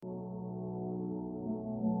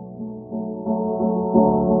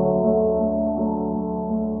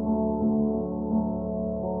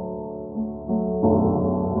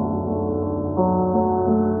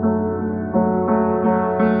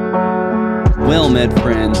Well, med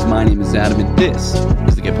friends, my name is Adam, and this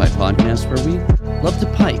is the Get Pipe Podcast, where we love to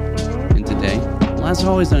pipe. And today, well, as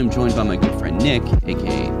always, I'm joined by my good friend Nick,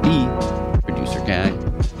 aka the producer guy.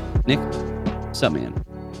 Nick, what's up, man?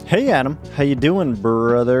 Hey, Adam. How you doing,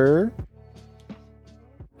 brother?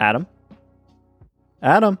 Adam?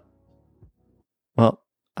 Adam? Well,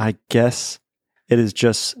 I guess it is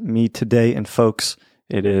just me today, and folks,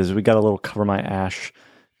 we got a little cover my ash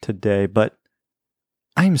today, but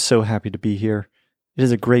I'm so happy to be here. It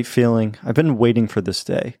is a great feeling. I've been waiting for this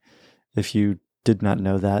day, if you did not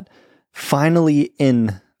know that. Finally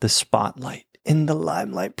in the spotlight, in the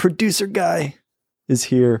limelight. Producer guy is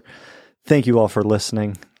here. Thank you all for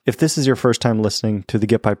listening. If this is your first time listening to the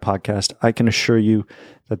Get Pipe Podcast, I can assure you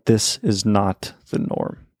that this is not the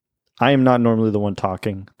norm. I am not normally the one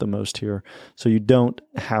talking the most here, so you don't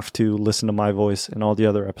have to listen to my voice in all the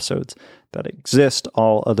other episodes that exist,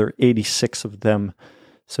 all other 86 of them.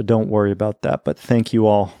 So don't worry about that. But thank you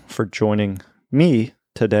all for joining me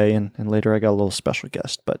today. And later I got a little special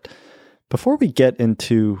guest. But before we get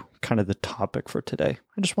into kind of the topic for today,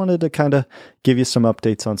 I just wanted to kind of give you some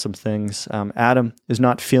updates on some things. Adam is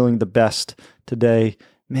not feeling the best today.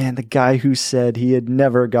 Man, the guy who said he had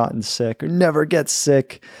never gotten sick or never gets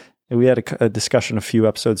sick. And we had a discussion a few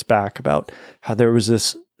episodes back about how there was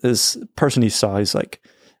this person he saw. He's like,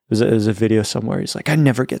 it was a video somewhere. He's like, I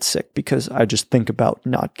never get sick because I just think about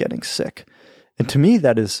not getting sick. And to me,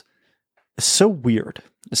 that is so weird.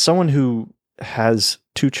 As someone who has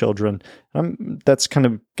 2 children, that's kind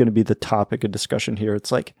of going to be the topic of discussion here.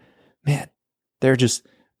 It's like, man, they're just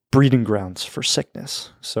breeding grounds for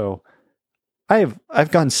sickness. So I've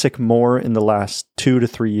gotten sick more in the last 2 to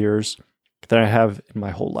 3 years than I have in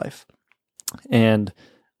my whole life. And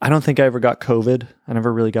I don't think I ever got COVID. I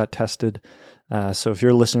never really got tested. So if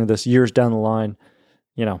you're listening to this years down the line,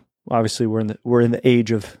 you know, obviously we're in the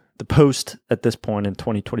age of the post at this point in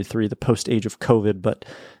 2023, the post age of COVID, but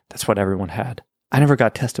that's what everyone had. I never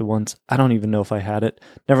got tested once. I don't even know if I had it.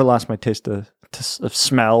 Never lost my taste of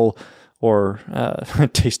smell or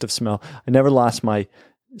taste of smell. I never lost my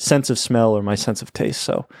sense of smell or my sense of taste.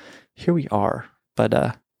 So here we are. But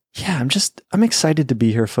yeah, I'm excited to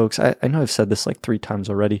be here, folks. I know I've said this like 3 times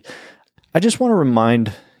already. I just want to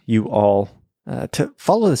remind you all to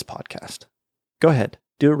follow this podcast. Go ahead,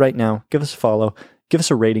 do it right now. Give us a follow, give us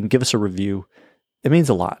a rating, give us a review. It means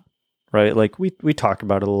a lot, right? Like we talk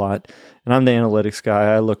about it a lot, and I'm the analytics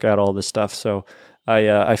guy. I look at all this stuff, so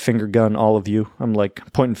I finger gun all of you. I'm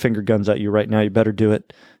like pointing finger guns at you right now. You better do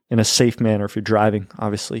it in a safe manner. If you're driving,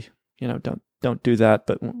 obviously, you know, don't do that.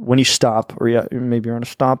 But when you stop, or maybe you're on a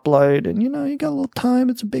stoplight, and you know you got a little time,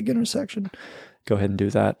 it's a big intersection, go ahead and do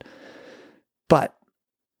that. But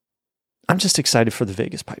I'm just excited for the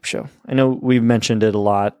Vegas Pipe Show. I know we've mentioned it a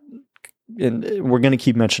lot, and we're going to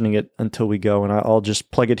keep mentioning it until we go, and I'll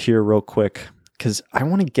just plug it here real quick because I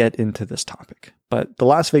want to get into this topic. But the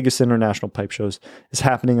Las Vegas International Pipe Shows is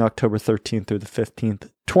happening October 13th through the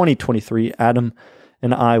 15th, 2023. Adam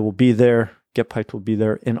and I will be there. Get Piped will be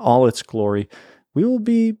there in all its glory. We will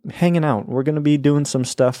be hanging out. We're going to be doing some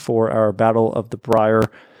stuff for our Battle of the Briar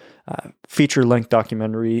feature-length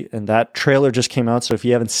documentary, and that trailer just came out, so if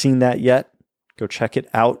you haven't seen that yet, go check it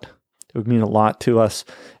out. It would mean a lot to us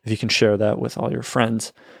if you can share that with all your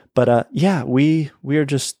friends. But yeah, we are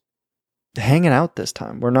just hanging out this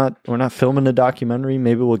time. We're not filming a documentary.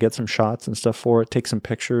 Maybe we'll get some shots and stuff for it, take some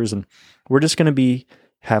pictures, and we're just going to be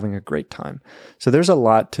having a great time. So there's a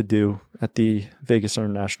lot to do at the Vegas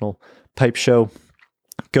International Pipe Show.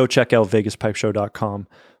 Go check out vegaspipeshow.com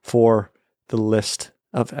for the list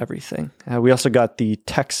of everything. We also got the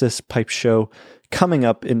Texas Pipe Show coming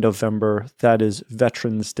up in November. That is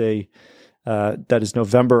Veterans Day. That is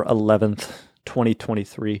November 11th,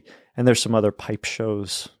 2023. And there's some other pipe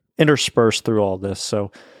shows interspersed through all this.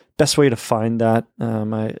 So best way to find that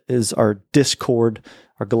is our Discord,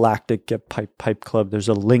 our Galactic Get Pipe Club. There's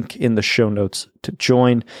a link in the show notes to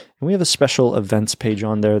join. And we have a special events page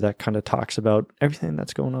on there that kind of talks about everything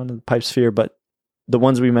that's going on in the pipe sphere. But the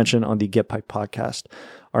ones we mentioned on the Get Pipe podcast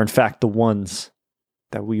are in fact the ones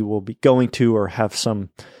that we will be going to or have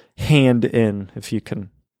some hand in, if you can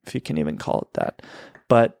even call it that.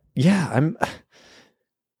 But yeah,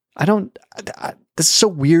 this is so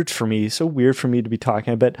weird for me to be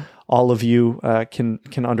talking. I bet all of you can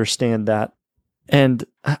understand that. And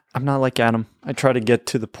I'm not like Adam. I try to get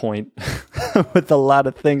to the point with a lot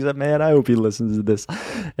of things. That, man, I hope he listens to this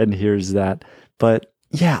and hears that. But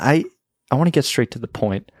yeah, I want to get straight to the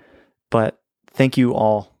point. But thank you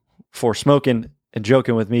all for smoking and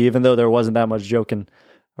joking with me, even though there wasn't that much joking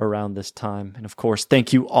around this time. And of course,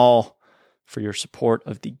 thank you all for your support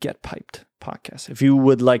of the Get Piped podcast. If you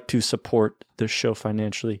would like to support the show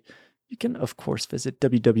financially, you can, of course, visit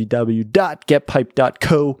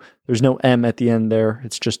www.getpipe.co. There's no M at the end there.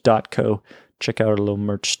 It's just .co. Check out our little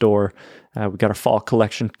merch store. We got our fall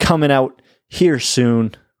collection coming out here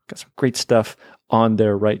soon. Got some great stuff on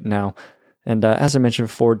there right now. And as I mentioned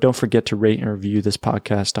before, don't forget to rate and review this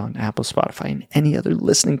podcast on Apple, Spotify, and any other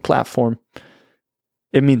listening platform.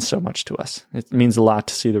 It means so much to us. It means a lot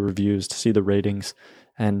to see the reviews, to see the ratings.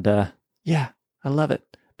 And yeah, I love it.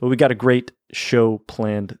 But we got a great show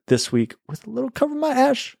planned this week with a little Cover My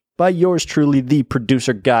Ash by yours truly, the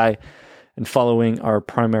producer guy. And following our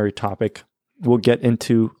primary topic, we'll get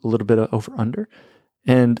into a little bit of over-under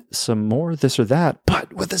and some more this or that,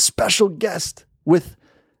 but with a special guest, with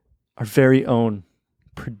our very own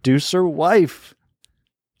producer wife.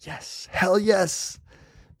 Yes, hell yes.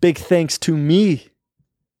 Big thanks to me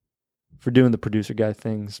for doing the producer guy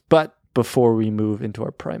things. But before we move into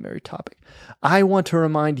our primary topic, I want to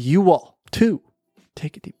remind you all to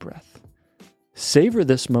take a deep breath, savor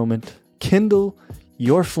this moment, kindle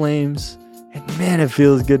your flames, and man, it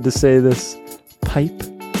feels good to say this, pipe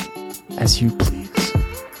as you please.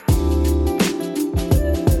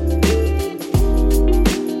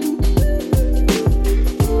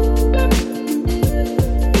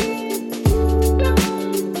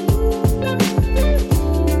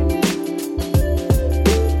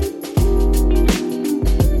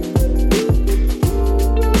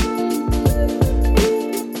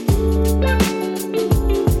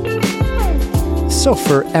 So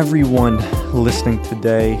for everyone listening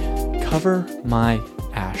today, Cover My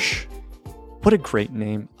Ash. What a great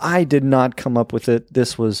name. I did not come up with it.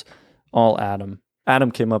 This was all Adam.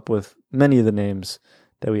 Adam came up with many of the names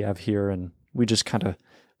that we have here, and we just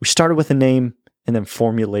we started with a name and then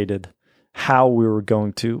formulated how we were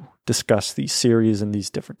going to discuss these series and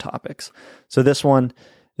these different topics. So this one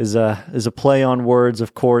is a play on words,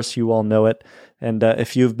 of course. You all know it. And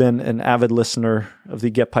if you've been an avid listener of the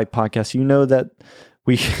Get Pipe podcast, you know that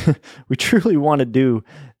we truly want to do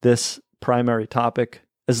this primary topic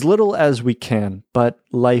as little as we can, but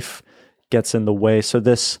life gets in the way. So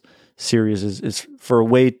this series is for a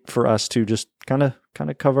way for us to just kind of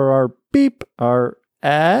cover our beep. I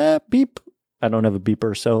don't have a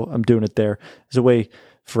beeper, so I'm doing it there. As a way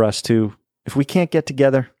for us to, if we can't get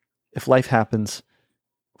together, if life happens,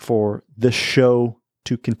 for the show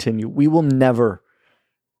to continue. We will never,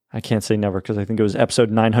 I can't say never because I think it was episode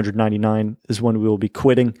 999 is when we will be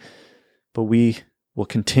quitting, but we will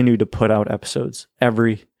continue to put out episodes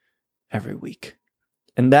every week.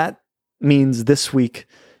 And that means this week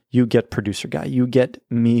you get producer guy, you get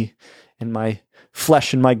me in my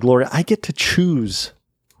flesh and my glory. I get to choose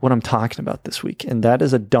what I'm talking about this week. And that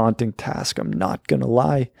is a daunting task. I'm not going to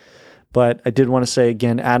lie. But I did want to say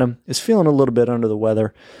again, Adam is feeling a little bit under the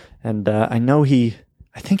weather, and I know I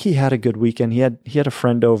think he had a good weekend. He had a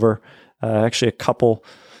friend over, actually a couple,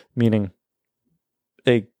 meaning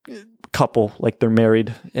a couple, like they're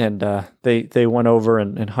married, and they went over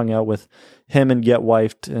and hung out with him and get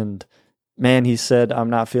wifed. And man, he said, I'm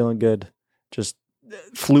not feeling good, just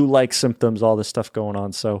flu-like symptoms, all this stuff going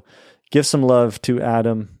on. So give some love to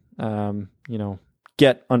Adam.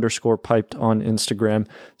 Get_piped on Instagram.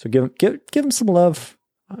 So give him some love,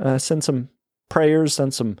 send some prayers,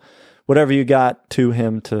 send some whatever you got to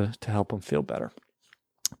him to help him feel better.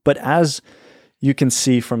 But as you can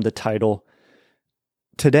see from the title,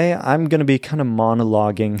 today I'm going to be kind of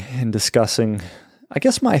monologuing and discussing, I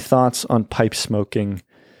guess, my thoughts on pipe smoking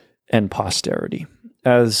and posterity.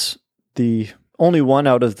 As the only one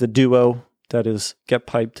out of the duo that is Get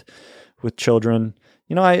Piped with children,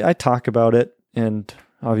 I talk about it. And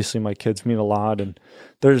obviously my kids mean a lot. And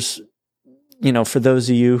there's, for those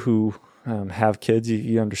of you who have kids,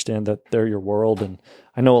 you understand that they're your world. And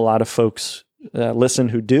I know a lot of folks listen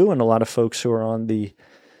who do, and a lot of folks who are on the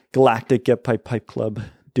Galactic Get Pipe Club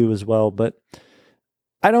do as well. But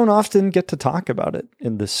I don't often get to talk about it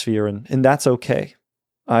in this sphere, and that's okay.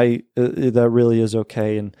 That really is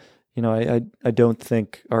okay. And, I don't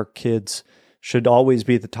think our kids should always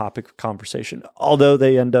be the topic of conversation, although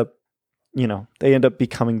they end up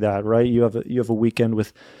becoming that, right? You have a weekend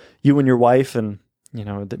with you and your wife, and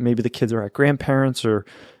maybe the kids are at grandparents or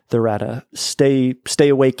they're at a stay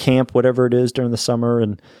away camp, whatever it is during the summer.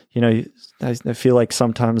 And I feel like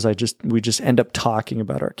sometimes we just end up talking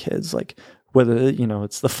about our kids, like whether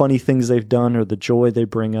it's the funny things they've done or the joy they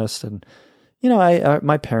bring us. And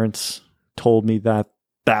my parents told me that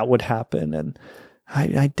would happen, and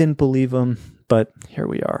I didn't believe them, but here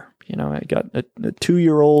we are. I got a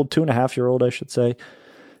 2.5-year-old, I should say,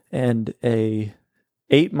 and a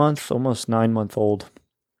 8-month, almost 9-month old.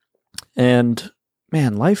 And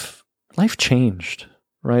man, life life changed,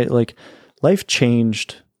 right? Like life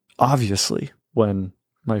changed obviously when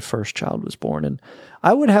my first child was born. And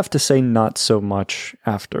I would have to say not so much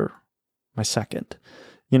after my second.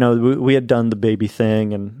 We had done the baby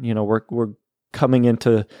thing, and, we're coming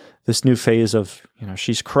into this new phase of,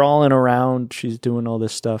 she's crawling around, she's doing all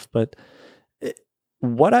this stuff. But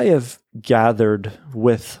what I have gathered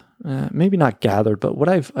with, maybe not gathered, but what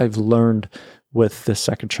I've learned with this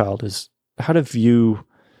second child is how to view,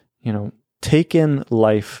 take in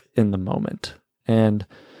life in the moment. And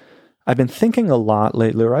I've been thinking a lot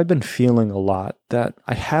lately, or I've been feeling a lot that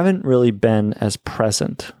I haven't really been as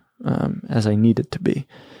present as I needed to be.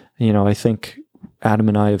 I think Adam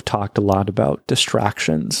and I have talked a lot about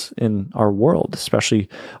distractions in our world, especially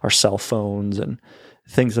our cell phones and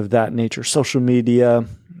things of that nature, social media,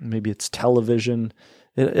 maybe it's television.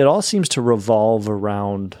 It all seems to revolve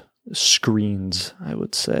around screens, I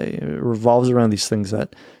would say. It revolves around these things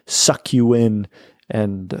that suck you in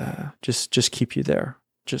and just keep you there,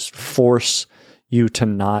 just force you to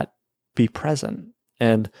not be present.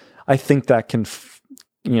 And I think that can,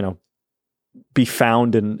 be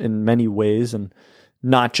found in many ways, and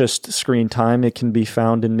not just screen time. It can be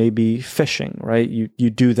found in maybe fishing, right? You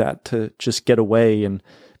do that to just get away, and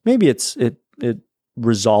maybe it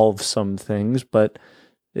resolves some things, but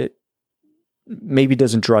it maybe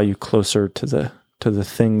doesn't draw you closer to the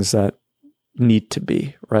things that need to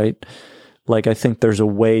be, right? Like, I think there's a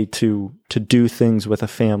way to do things with a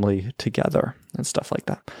family together and stuff like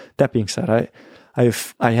that. That being said,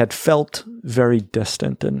 I had felt very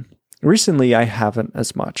distant, and recently I haven't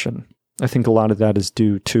as much. And I think a lot of that is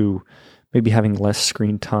due to maybe having less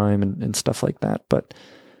screen time and stuff like that. But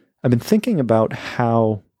I've been thinking about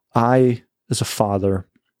how I, as a father,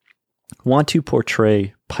 want to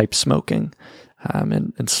portray pipe smoking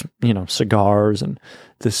and cigars and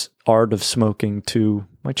this art of smoking to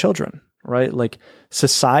my children, right? Like,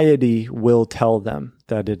 society will tell them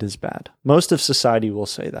that it is bad. Most of society will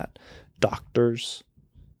say that. Doctors,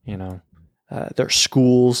 their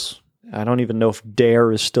schools. I don't even know if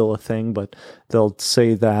DARE is still a thing, but they'll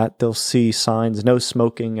say that. They'll see signs, no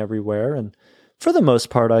smoking everywhere. And for the most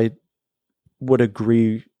part, I would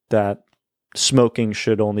agree that smoking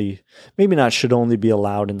should only be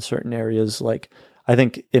allowed in certain areas. Like, I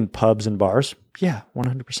think in pubs and bars, yeah,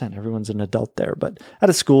 100%. Everyone's an adult there. But at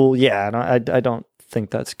a school, yeah, I don't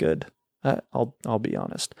think that's good. I'll be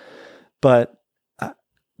honest. But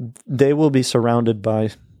they will be surrounded by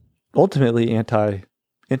ultimately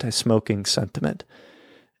anti-smoking sentiment.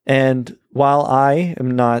 And while I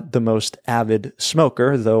am not the most avid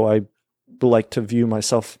smoker, though I like to view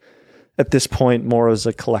myself at this point more as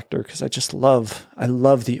a collector, because I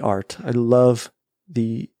love the art. I love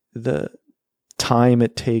the time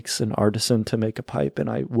it takes an artisan to make a pipe, and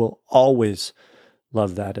I will always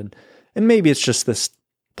love that. And maybe it's just this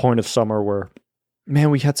point of summer where, man,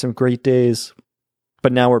 we had some great days,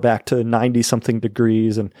 but now we're back to 90 something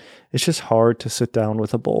degrees, and it's just hard to sit down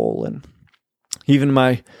with a bowl. And even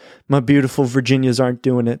my beautiful Virginias aren't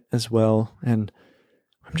doing it as well. And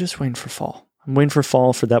I'm just waiting for fall. I'm waiting for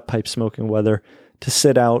fall, for that pipe smoking weather, to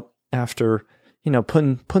sit out after,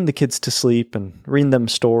 putting the kids to sleep and reading them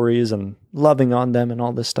stories and loving on them and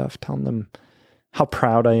all this stuff, telling them how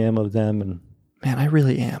proud I am of them. And man, I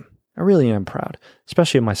really am proud,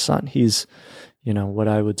 especially of my son. He's, what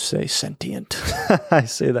I would say sentient. I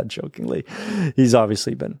say that jokingly. He's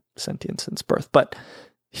obviously been sentient since birth, but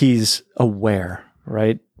he's aware,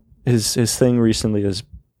 right? His thing recently has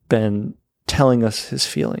been telling us his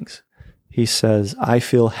feelings. He says, I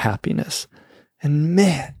feel happiness. And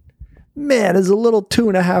man, as a little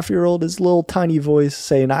 2.5-year-old, his little tiny voice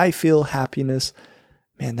saying, I feel happiness,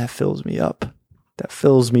 man, that fills me up. That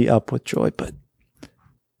fills me up with joy. But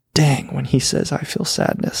dang, when he says, I feel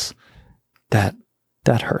sadness, that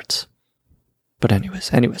hurts. But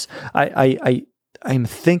anyways, I'm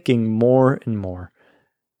thinking more and more,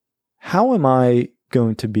 how am I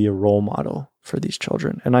going to be a role model for these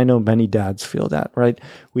children? And I know many dads feel that, right?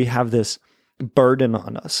 We have this burden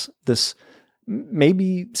on us, this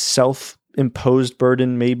maybe self-imposed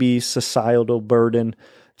burden, maybe societal burden,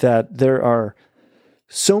 that there are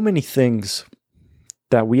so many things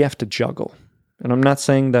that we have to juggle. And I'm not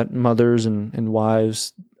saying that mothers and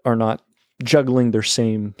wives are not juggling their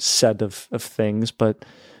same set of things, but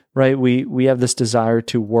right, we have this desire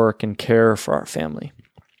to work and care for our family.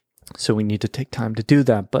 So we need to take time to do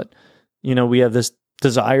that. But, we have this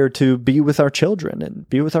desire to be with our children and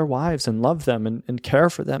be with our wives and love them and care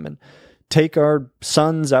for them and take our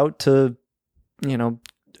sons out to,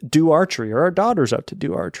 do archery, or our daughters out to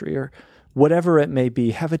do archery, or whatever it may be.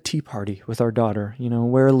 Have a tea party with our daughter,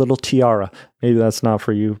 wear a little tiara. Maybe that's not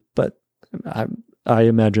for you, but I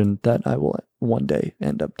imagine that I will one day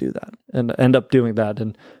end up doing that,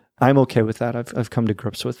 and I'm okay with that. I've come to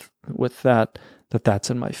grips with that's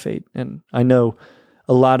in my fate, and I know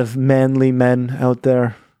a lot of manly men out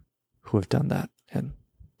there who have done that, and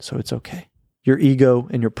so it's okay. Your ego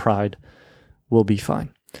and your pride will be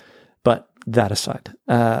fine. But that aside,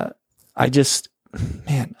 I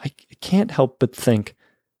can't help but think,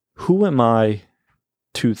 who am I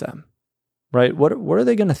to them, right? What are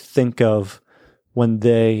they going to think of when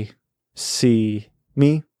they see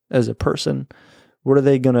me as a person? What are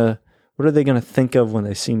they going to think of when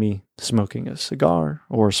they see me smoking a cigar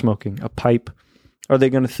or smoking a pipe? Are they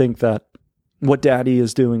going to think that what daddy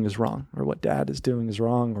is doing is wrong, or what dad is doing is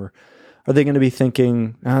wrong? Or are they going to be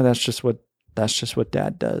thinking, that's just what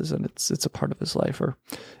dad does, and it's a part of his life? Or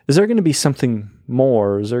is there going to be something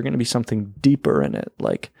more? Is there going to be something deeper in it?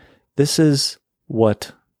 Like, this is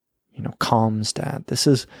what, calms dad. This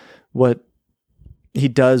is what he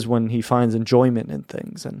does when he finds enjoyment in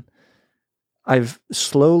things. And I've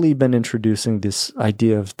slowly been introducing this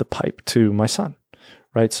idea of the pipe to my son,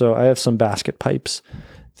 right? So I have some basket pipes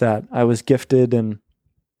that I was gifted, and,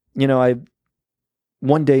 I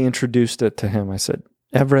one day introduced it to him. I said,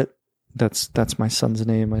 Everett, that's my son's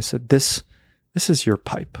name. I said, this is your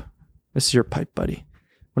pipe. This is your pipe, buddy.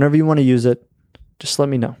 Whenever you want to use it, just let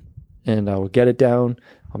me know, and I will get it down.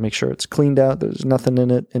 I'll make sure it's cleaned out. There's nothing in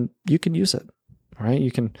it, and you can use it. All right.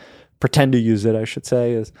 You can pretend to use it, I should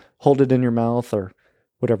say, is hold it in your mouth or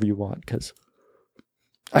whatever you want. Because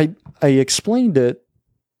I explained it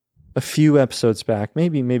a few episodes back,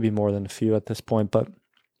 maybe more than a few at this point, but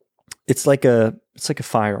it's like a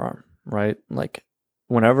firearm, right? Like,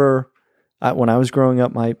 when I was growing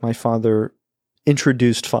up, my father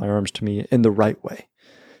introduced firearms to me in the right way,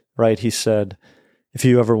 right? He said, if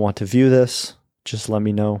you ever want to view this, just let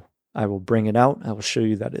me know. I will bring it out. I will show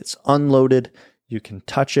you that it's unloaded. You can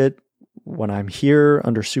touch it when I'm here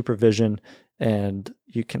under supervision. And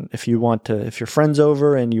you can, if your friend's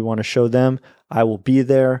over and you want to show them, I will be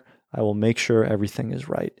there. I will make sure everything is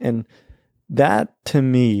right. And that, to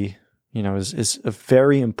me, is a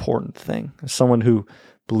very important thing. As someone who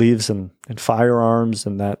believes in firearms,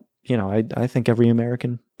 and that, I think every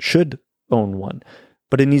American should own one,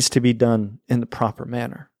 but it needs to be done in the proper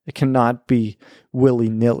manner. It cannot be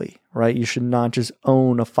willy-nilly, right? You should not just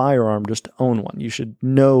own a firearm just to own one. You should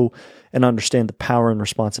know and understand the power and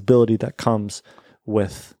responsibility that comes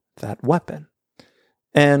with that weapon.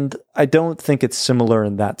 And I don't think it's similar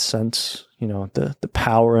in that sense, the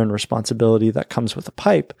power and responsibility that comes with a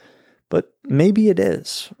pipe, but maybe it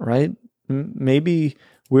is, right? Maybe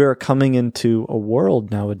we're coming into a world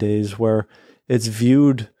nowadays where it's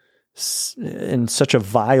viewed in such a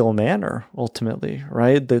vile manner, ultimately,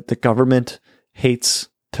 right? The government hates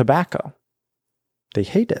tobacco. They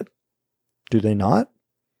hate it. Do they not?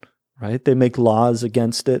 Right? They make laws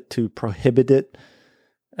against it to prohibit it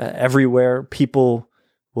everywhere. People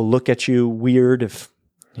will look at you weird if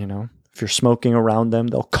you're smoking around them.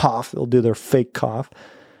 They'll cough. They'll do their fake cough.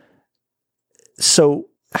 So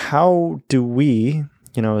how do we,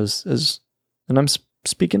 and I'm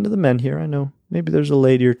speaking to the men here. I know maybe there's a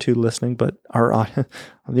lady or two listening, but the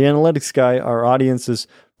analytics guy, our audience is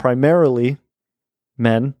primarily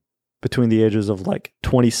men between the ages of like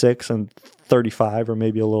 26 and 35, or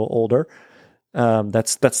maybe a little older.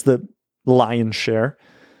 That's the lion's share,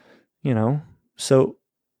 So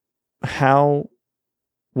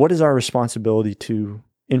what is our responsibility to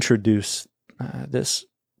introduce this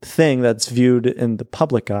thing that's viewed in the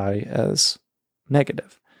public eye as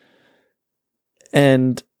negative?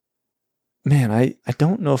 And man, I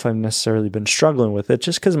don't know if I've necessarily been struggling with it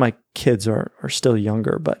just because my kids are still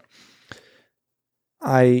younger, but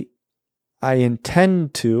I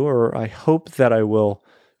intend to, or I hope that I will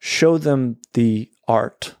show them the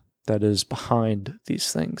art that is behind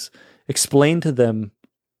these things, explain to them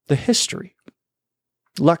the history.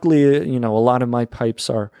 Luckily, a lot of my pipes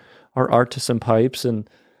are artisan pipes, and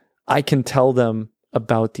I can tell them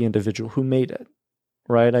about the individual who made it,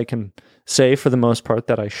 right? I can say for the most part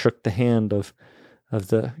that I shook the hand of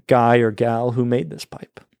the guy or gal who made this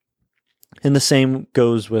pipe. And the same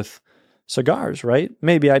goes with cigars, right?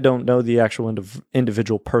 Maybe I don't know the actual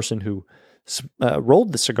individual person who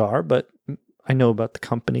rolled the cigar, but I know about the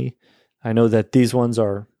company. I know that these ones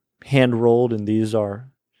are hand rolled and these are,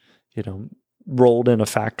 rolled in a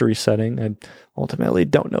factory setting. I ultimately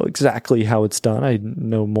don't know exactly how it's done. I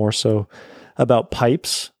know more so about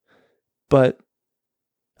pipes, but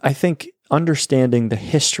I think understanding the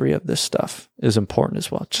history of this stuff is important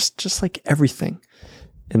as well. Just like everything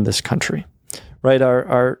in this country, right?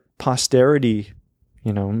 Our posterity,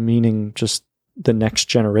 meaning just the next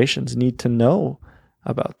generations need to know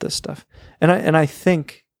about this stuff. And I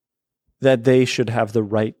think that they should have the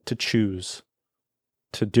right to choose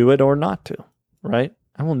to do it or not to, right?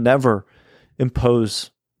 I will never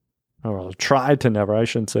impose, or I'll try to never, I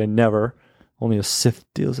shouldn't say never, only a Sith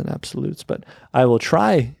deals in absolutes, but I will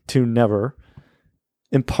try to never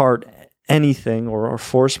impart anything or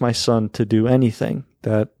force my son to do anything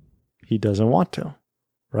that he doesn't want to,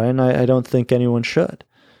 right? And I don't think anyone should,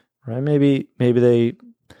 right? Maybe they,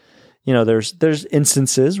 there's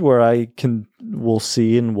instances where we'll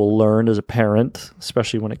see and we'll learn as a parent,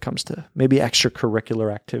 especially when it comes to maybe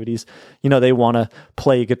extracurricular activities. They want to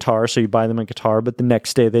play guitar, so you buy them a guitar, but the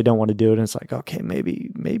next day they don't want to do it. And it's like, okay,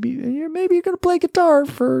 maybe you're going to play guitar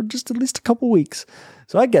for just at least a couple weeks.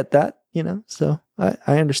 So I get that, so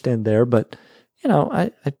I understand there, but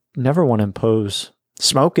I never want to impose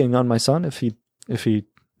smoking on my son if he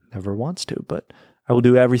never wants to, but I will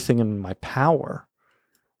do everything in my power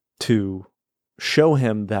to show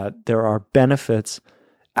him that there are benefits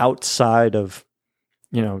outside of,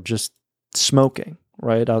 just smoking,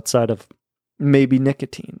 right? Outside of maybe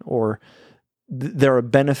nicotine, or there are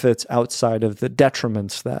benefits outside of the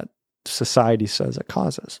detriments that society says it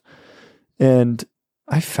causes. And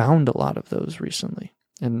I found a lot of those recently.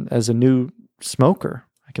 And as a new smoker,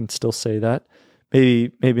 I can still say that,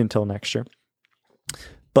 maybe until next year.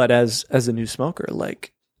 But as a new smoker,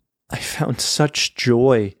 I found such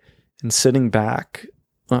joy in sitting back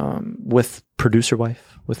with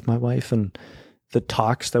my wife, and the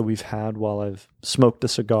talks that we've had while I've smoked a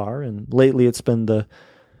cigar. And lately it's been the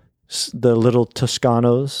little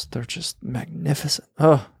Toscanos. They're just magnificent.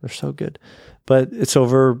 Oh, they're so good. But it's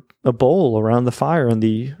over a bowl around the fire in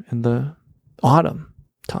the autumn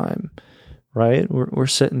time, right? We're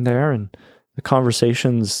sitting there, and the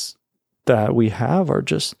conversations that we have are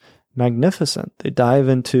just magnificent. They dive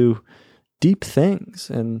into deep things,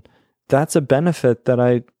 and that's a benefit that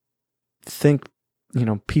I think,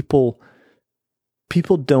 people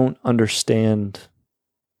don't understand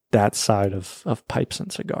that side of pipes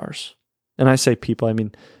and cigars. And I say people, I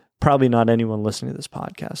mean, probably not anyone listening to this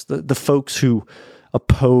podcast. The folks who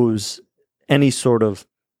oppose any sort of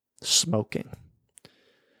smoking.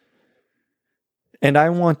 And I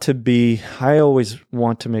always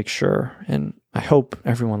want to make sure, and I hope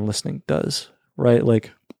everyone listening does, right?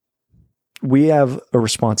 We have a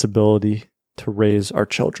responsibility to raise our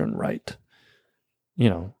children right,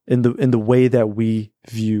 in the way that we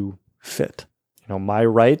view fit. My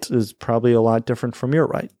right is probably a lot different from your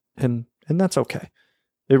right, and that's okay.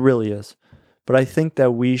 It really is. But I think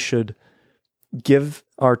that we should give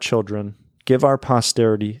our children, give our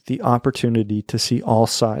posterity the opportunity to see all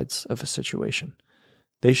sides of a situation.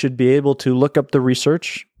 They should be able to look up the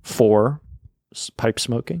research for pipe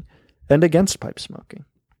smoking and against pipe smoking.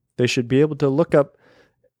 They should be able to look up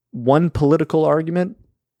one political argument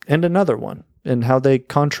and another one and how they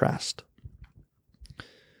contrast.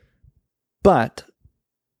 But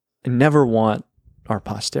I never want our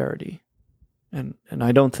posterity, and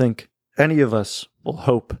I don't think any of us will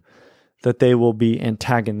hope that they will be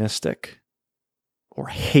antagonistic or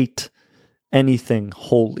hate anything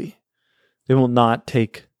wholly. They will not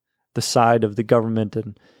take the side of the government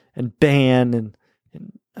and ban and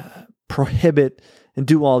prohibit and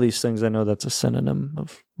do all these things. I know that's a synonym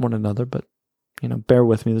of one another, but bear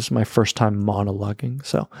with me. This is my first time monologuing.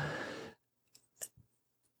 So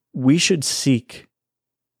we should seek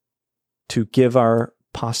to give our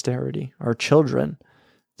posterity, our children,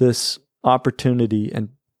 this opportunity and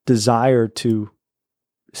desire to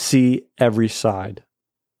see every side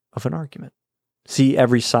of an argument, see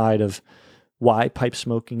every side of why pipe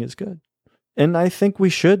smoking is good. And I think we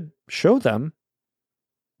should show them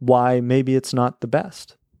why maybe it's not the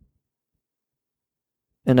best.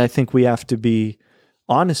 And I think we have to be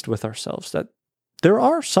honest with ourselves that there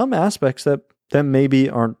are some aspects that maybe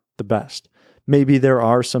aren't the best. Maybe there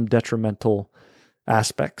are some detrimental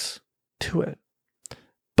aspects to it.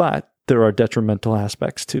 But there are detrimental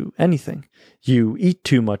aspects to anything. You eat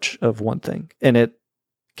too much of one thing, and it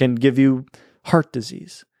can give you heart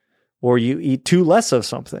disease. Or you eat too less of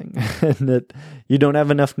something, and that you don't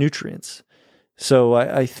have enough nutrients. So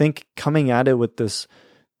I think coming at it with this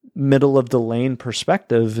middle of the lane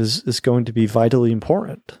perspective is going to be vitally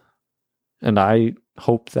important. And I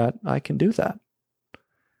hope that I can do that.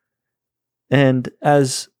 And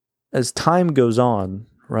as time goes on,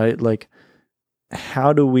 right?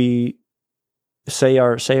 How do we say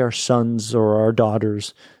our sons or our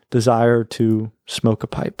daughters desire to smoke a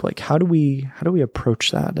pipe? How do we approach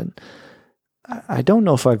that? And I don't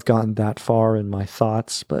know if I've gotten that far in my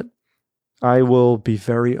thoughts, but I will be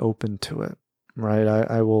very open to it, right?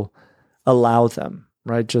 I will allow them,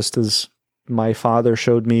 right? Just as my father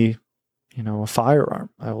showed me, a firearm,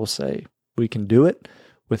 I will say we can do it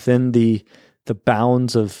within the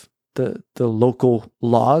bounds of the local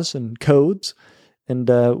laws and codes, and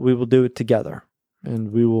we will do it together,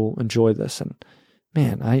 and we will enjoy this. And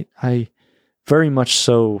man, I very much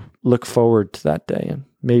so look forward to that day, and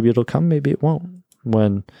maybe it'll come, maybe it won't,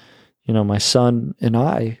 when my son and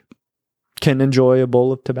I can enjoy a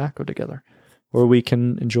bowl of tobacco together, or we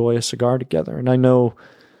can enjoy a cigar together. And I know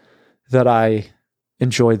that I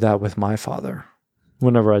enjoyed that with my father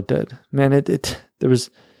whenever I did. Man, there was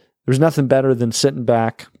nothing better than sitting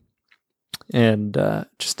back and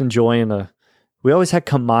just enjoying we always had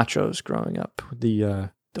Camachos growing up, the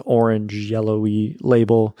orange, yellowy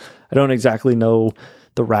label. I don't exactly know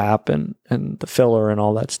the wrap and the filler and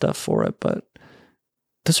all that stuff for it, but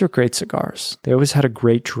those are great cigars. They always had a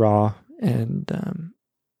great draw, and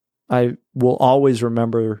I will always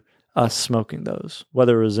remember us smoking those,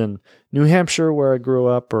 whether it was in New Hampshire where I grew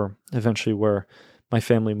up or eventually where my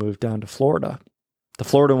family moved down to Florida. The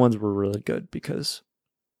Florida ones were really good because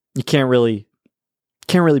you can't really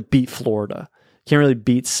beat Florida. You can't really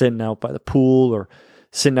beat sitting out by the pool or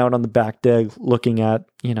sitting out on the back deck looking at,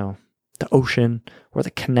 the ocean or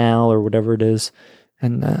the canal or whatever it is,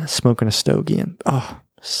 and smoking a stogie. And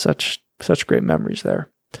such great memories there.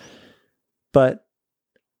 But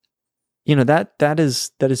that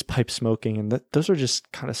is pipe smoking, and those are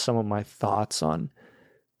just kind of some of my thoughts on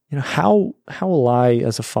how will I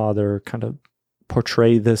as a father kind of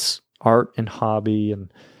portray this art and hobby,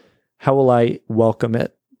 and how will I welcome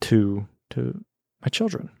it to my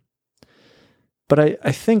children. But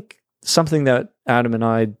I think something that Adam and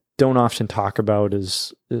I don't often talk about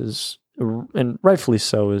is and rightfully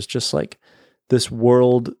so, is just like this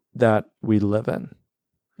world that we live in.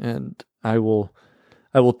 And I will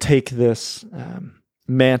take this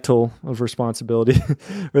mantle of responsibility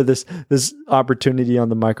or this opportunity on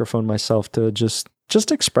the microphone myself to just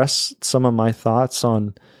express some of my thoughts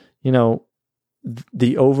on,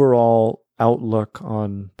 the overall outlook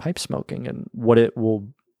on pipe smoking and what it will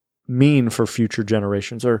mean for future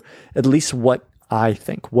generations, or at least what I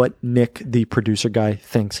think, what Nick, the producer guy,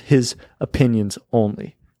 thinks, his opinions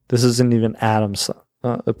only. This isn't even Adam's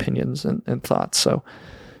opinions and thoughts, so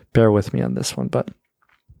bear with me on this one. But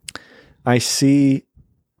I see,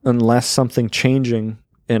 unless something changing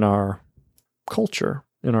in our culture,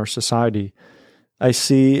 in our society, I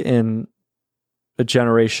see in a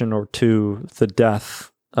generation or two the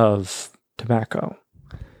death of tobacco.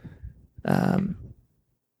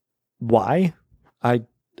 Why? I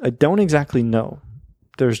don't exactly know.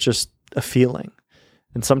 There's just a feeling.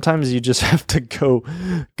 And sometimes you just have to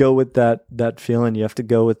go with that feeling. You have to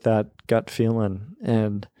go with that gut feeling.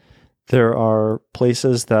 And there are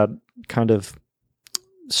places that kind of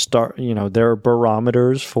start, there are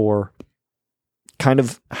barometers for kind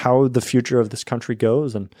of how the future of this country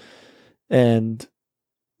goes. And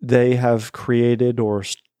they have created or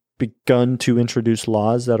begun to introduce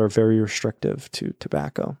laws that are very restrictive to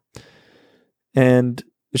tobacco. And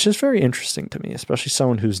it's just very interesting to me, especially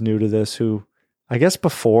someone who's new to this, who I guess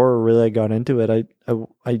before really I got into it,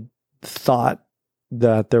 I thought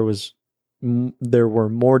that there were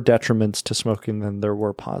more detriments to smoking than there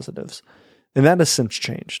were positives. And that has since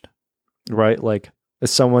changed, right? Like,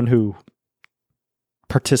 as someone who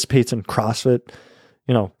participates in CrossFit,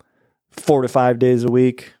 4 to 5 days a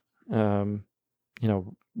week,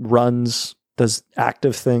 runs, does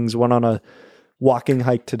active things, went on a walking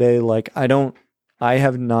hike today. Like, I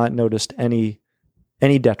have not noticed any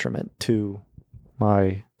detriment to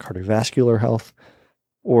my cardiovascular health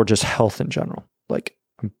or just health in general. Like,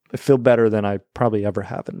 I feel better than I probably ever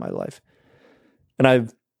have in my life. And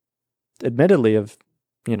I've admittedly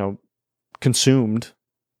consumed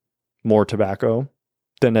more tobacco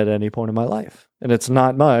than at any point in my life. And it's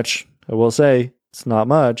not much. I will say it's not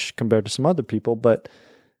much compared to some other people, but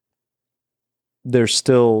there's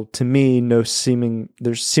still, to me, there's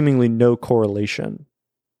seemingly no correlation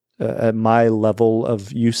at my level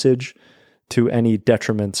of usage to any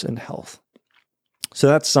detriments in health. So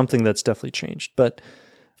that's something that's definitely changed. But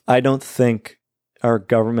I don't think our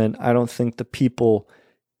government, I don't think the people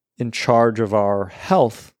in charge of our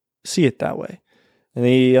health see it that way. And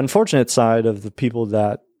the unfortunate side of the people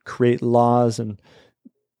that create laws and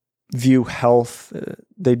view health,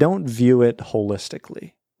 they don't view it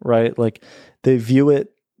holistically, right? Like, they view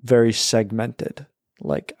it very segmented.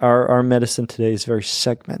 Like, our medicine today is very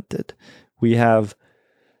segmented. We have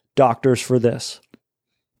doctors for this,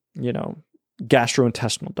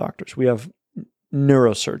 gastrointestinal doctors. We have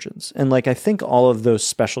neurosurgeons. And I think all of those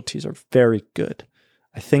specialties are very good.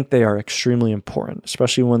 I think they are extremely important,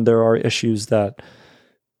 especially when there are issues that,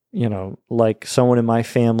 like someone in my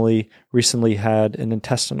family recently had an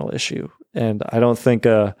intestinal issue. And I don't think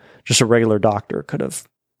just a regular doctor could have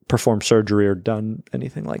performed surgery or done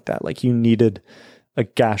anything like that. Like you needed a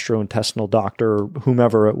gastrointestinal doctor or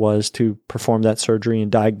whomever it was to perform that surgery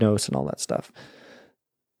and diagnose and all that stuff.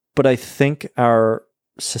 But I think our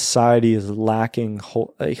society is lacking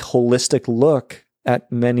a holistic look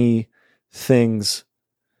at many things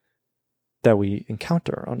that we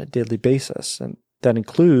encounter on a daily basis. And that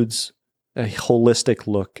includes a holistic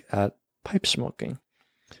look at pipe smoking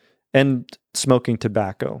and smoking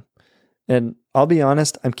tobacco. And I'll be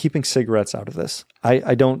honest, I'm keeping cigarettes out of this.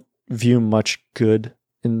 I don't view much good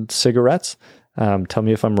in cigarettes. Tell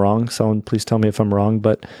me if I'm wrong. Someone please tell me if I'm wrong.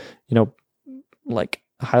 But, like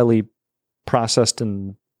highly processed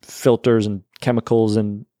and filters and chemicals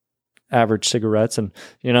and average cigarettes. And,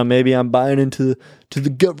 maybe I'm buying into the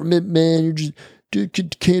government, man. You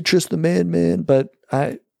just can't trust the man. But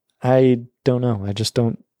I don't know. I just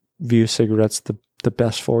don't view cigarettes the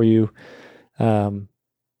best for you.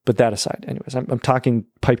 But that aside, anyways, I'm talking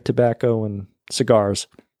pipe tobacco and cigars.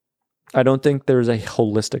 I don't think there's a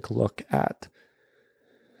holistic look at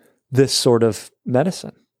this sort of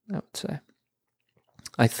medicine, I would say.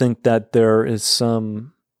 I think that there is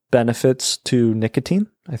some benefits to nicotine.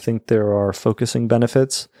 I think there are focusing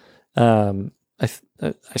benefits. I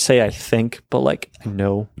say I think, but like I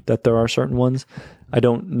know that there are certain ones. I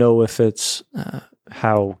don't know if it's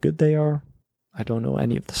how good they are. I don't know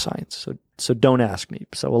any of the science, so don't ask me.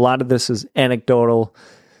 So a lot of this is anecdotal,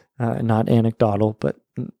 not anecdotal, but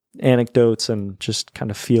anecdotes and just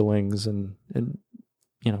kind of feelings and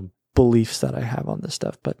beliefs that I have on this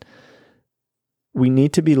stuff. But we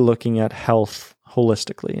need to be looking at health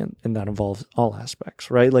holistically, and that involves all aspects,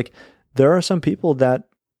 right? Like there are some people that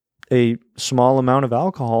a small amount of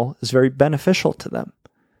alcohol is very beneficial to them.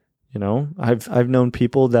 I've known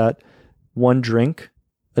people that one drink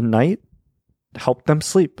a night helped them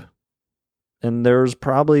sleep. And there's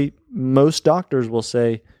probably most doctors will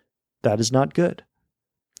say that is not good.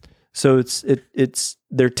 So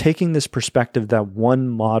they're taking this perspective that one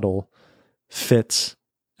model fits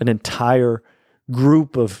an entire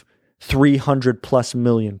group of 300 plus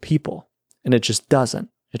million people. And it just doesn't.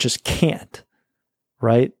 It just can't.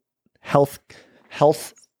 Right? Health,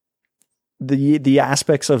 the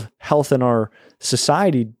aspects of health in our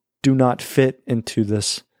society do not fit into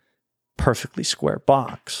this perfectly square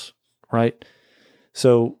box, right?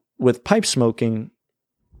 So with pipe smoking,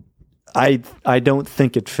 I don't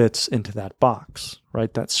think it fits into that box,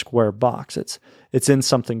 right? That square box. It's in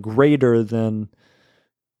something greater than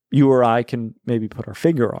you or I can maybe put our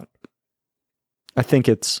finger on. I think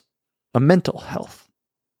it's a mental health.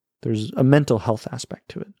 There's a mental health aspect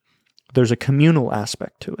to it. There's a communal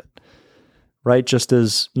aspect to it, right? Just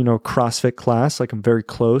as, CrossFit class, like I'm very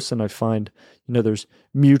close and I find, there's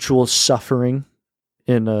mutual suffering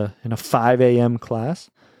in a 5 a.m. class.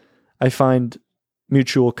 I find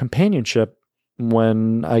mutual companionship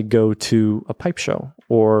when I go to a pipe show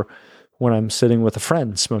or when I'm sitting with a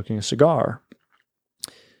friend smoking a cigar.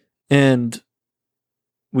 And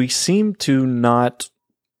we seem to not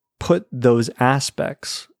put those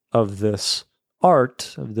aspects of this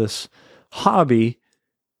art, of this hobby,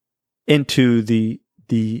 into the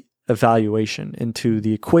evaluation, into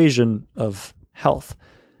the equation of health.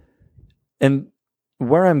 And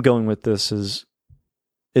where I'm going with this is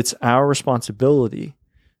it's our responsibility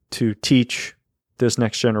to teach this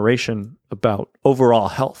next generation about overall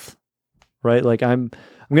health, right? Like I'm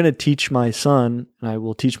going to teach my son and I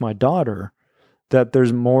will teach my daughter that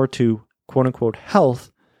there's more to quote unquote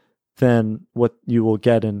health than what you will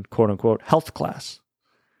get in quote unquote health class.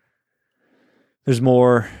 There's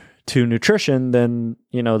more to nutrition than,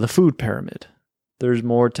 the food pyramid. There's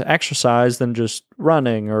more to exercise than just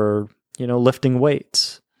running or, lifting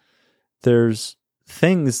weights. There's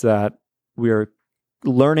things that we are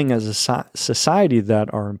learning as a society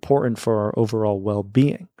that are important for our overall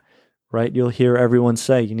well-being, right? You'll hear everyone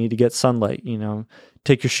say you need to get sunlight,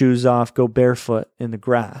 take your shoes off, go barefoot in the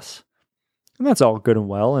grass. And that's all good and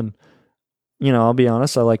well. And, I'll be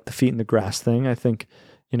honest, I like the feet in the grass thing. I think,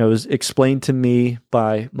 it was explained to me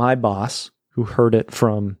by my boss who heard it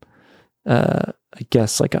from, I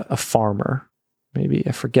guess like a farmer, maybe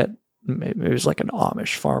I forget, maybe it was like an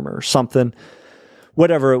Amish farmer or something,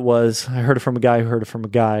 whatever it was. I heard it from a guy who heard it from a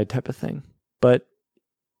guy type of thing. But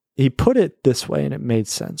he put it this way and it made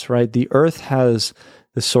sense, right? The earth has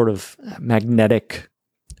this sort of magnetic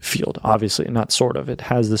field, obviously, not sort of, it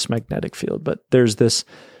has this magnetic field, but there's this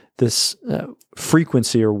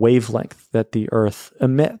frequency or wavelength that the earth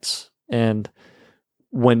emits. And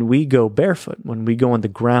when we go barefoot, when we go on the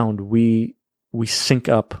ground, we sync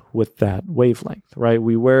up with that wavelength, right?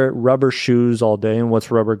 We wear rubber shoes all day, and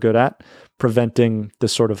what's rubber good at? Preventing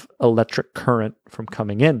this sort of electric current from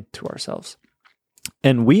coming in to ourselves.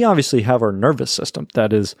 And we obviously have our nervous system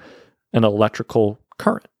that is an electrical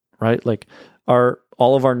current, right? Like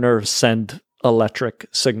all of our nerves send electric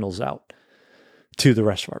signals out to the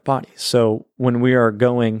rest of our body. So when we are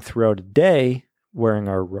going throughout a day wearing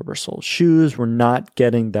our rubber soled shoes, we're not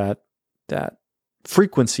getting that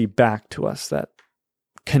frequency back to us, that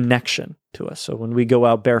connection to us. So when we go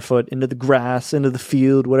out barefoot into the grass, into the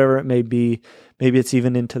field, whatever it may be, maybe it's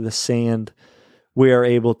even into the sand, we are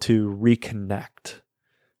able to reconnect,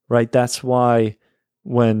 right? That's why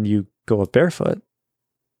when you go up barefoot,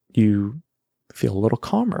 you feel a little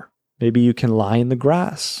calmer. Maybe you can lie in the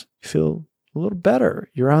grass. You feel a little better.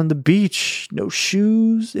 You're on the beach, no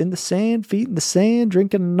shoes, in the sand, feet in the sand,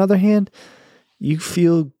 drinking another hand. You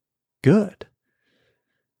feel good.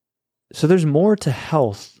 So there's more to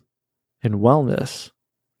health and wellness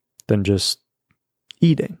than just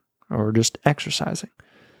eating or just exercising,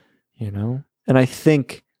 you know? And I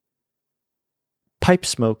think pipe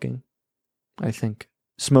smoking, I think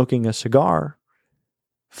smoking a cigar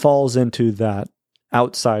falls into that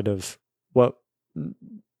outside of what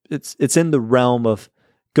it's in the realm of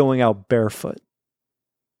going out barefoot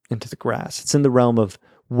into the grass. It's in the realm of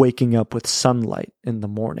waking up with sunlight in the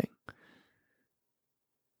morning.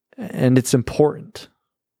 And it's important.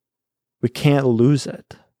 We can't lose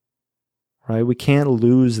it, right? We can't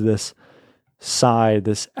lose this side,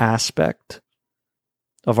 this aspect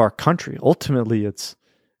of our country. Ultimately, it's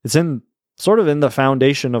in sort of in the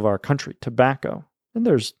foundation of our country, tobacco. And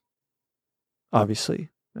there's obviously,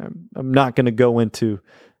 I'm not going to go into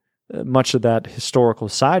much of that historical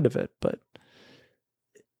side of it, but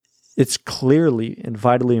it's clearly and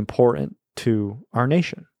vitally important to our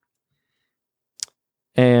nation.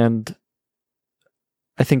 And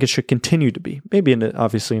I think it should continue to be, maybe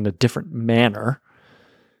obviously in a different manner,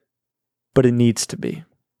 but it needs to be,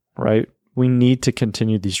 right? We need to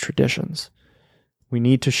continue these traditions. We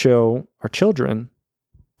need to show our children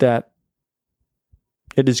that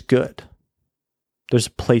it is good. There's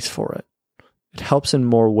a place for it. It helps in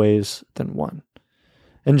more ways than one.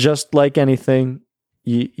 And just like anything,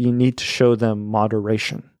 you need to show them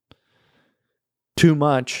moderation. Too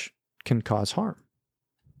much can cause harm,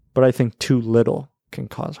 but I think too little can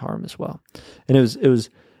cause harm as well. And it was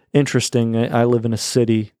interesting. I live in a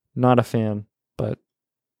city, not a fan, but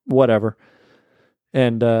whatever.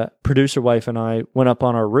 And producer wife and I went up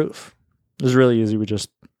on our roof. It was really easy. We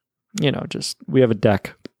we have a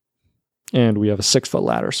deck and we have a 6-foot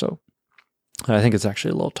ladder. So I think it's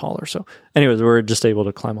actually a little taller. So anyways, we were just able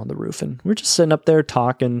to climb on the roof and we're just sitting up there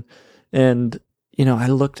talking. And, I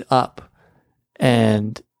looked up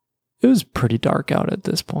and it was pretty dark out at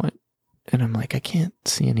this point. And I'm like, I can't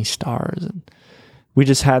see any stars. And we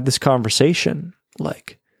just had this conversation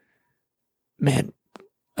like, man,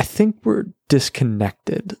 I think we're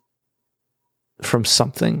disconnected from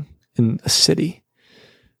something in a city.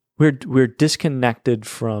 We're disconnected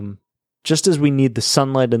from, just as we need the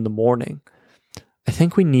sunlight in the morning, I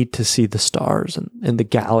think we need to see the stars and the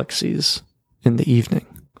galaxies in the evening.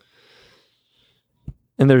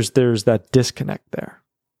 And there's that disconnect there,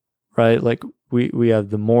 right? Like we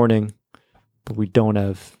have the morning, but we don't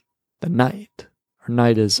have the night. Our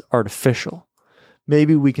night is artificial.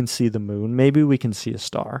 Maybe we can see the moon. Maybe we can see a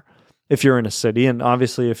star if you're in a city. And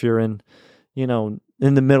obviously if you're in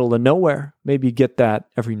the middle of nowhere, maybe you get that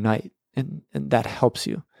every night and that helps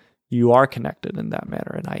you. You are connected in that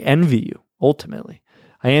manner. And I envy you, ultimately.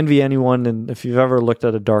 I envy anyone. And if you've ever looked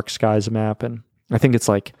at a dark skies map, and I think it's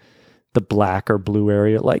like the black or blue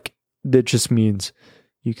area, like that just means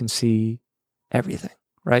you can see everything,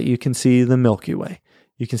 right? You can see the Milky Way.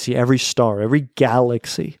 You can see every star, every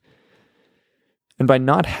galaxy. And by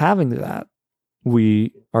not having that,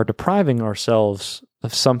 we are depriving ourselves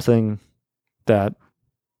of something that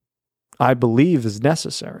I believe is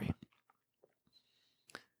necessary.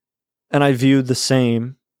 And I view the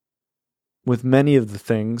same with many of the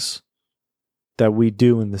things that we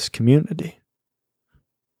do in this community.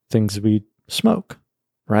 Things we smoke,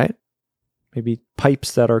 right? Maybe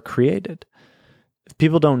pipes that are created. If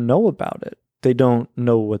people don't know about it, they don't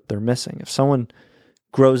know what they're missing. If someone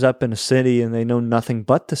grows up in a city and they know nothing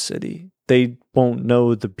but the city, they won't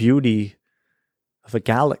know the beauty of a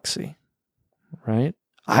galaxy, right?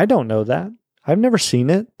 I don't know that. I've never seen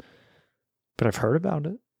it, but I've heard about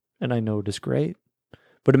it and I know it is great.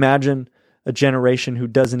 But imagine a generation who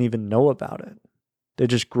doesn't even know about it. They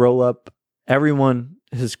just grow up, everyone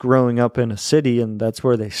is growing up in a city and that's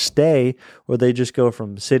where they stay, or they just go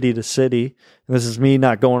from city to city. And this is me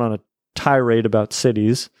not going on a tirade about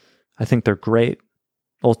cities. I think they're great,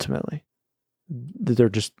 ultimately. They're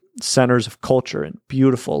just centers of culture and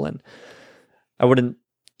beautiful. And I wouldn't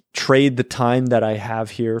trade the time that I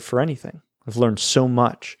have here for anything. I've learned so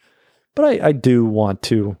much. But I do want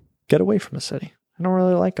to get away from a city. I don't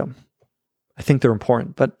really like them. I think they're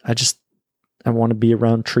important, but I want to be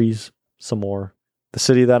around trees some more. The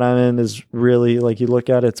city that I'm in is really, like, you look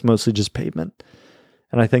at it, it's mostly just pavement.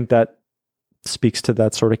 And I think that speaks to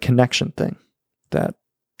that sort of connection thing that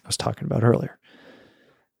I was talking about earlier.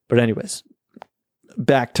 But anyways,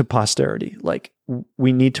 back to posterity. Like,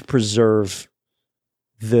 we need to preserve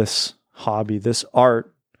this hobby, this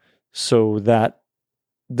art, so that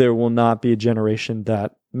there will not be a generation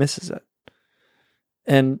that misses it.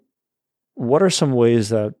 And what are some ways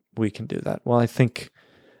that we can do that? Well, I think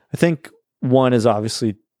one is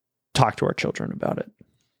obviously talk to our children about it.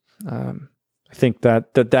 I think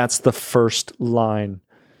that's the first line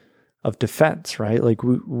of defense, right? Like,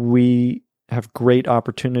 we have great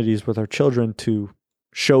opportunities with our children to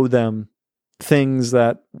show them things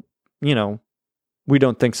that, we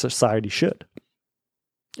don't think society should.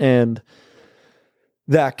 And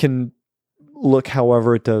that can look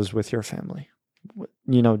however it does with your family.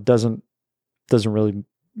 Doesn't really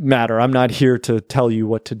matter. I'm not here to tell you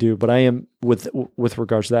what to do, but I am with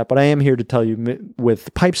regards to that. But I am here to tell you,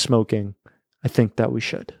 with pipe smoking, I think that we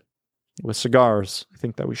should. With cigars, I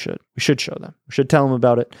think that we should. We should show them. We should tell them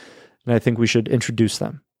about it, and I think we should introduce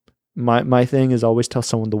them. My thing is always tell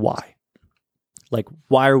someone the why. Like,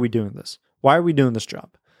 why are we doing this? Why are we doing this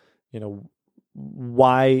job?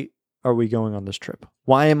 Why are we going on this trip?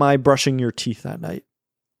 Why am I brushing your teeth at night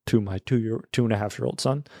to my 2.5-year-old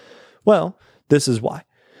son? Well, this is why.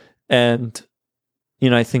 And,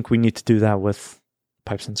 I think we need to do that with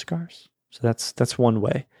pipes and cigars. So that's one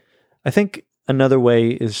way. I think another way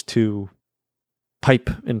is to pipe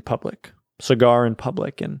in public, cigar in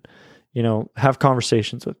public, and, have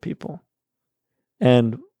conversations with people.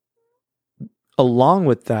 And along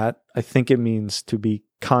with that, I think it means to be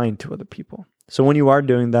kind to other people. So when you are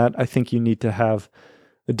doing that, I think you need to have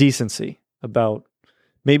a decency about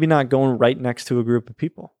maybe not going right next to a group of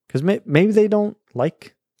people, because maybe they don't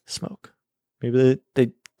like smoke. Maybe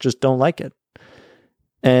they just don't like it.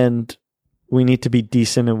 And we need to be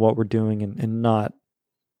decent in what we're doing and not,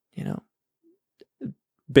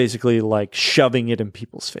 basically like shoving it in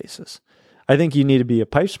people's faces. I think you need to be a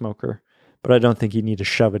pipe smoker, but I don't think you need to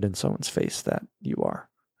shove it in someone's face that you are.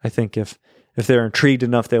 I think if they're intrigued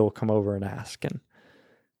enough, they will come over and ask, and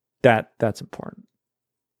that's important.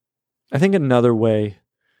 I think another way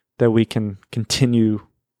that we can continue,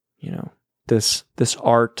 this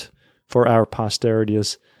art for our posterity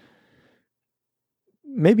is,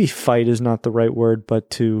 maybe fight is not the right word, but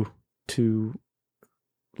to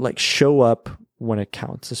like show up when it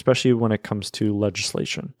counts, especially when it comes to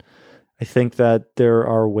legislation. I think that there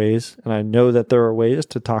are ways, and I know that there are ways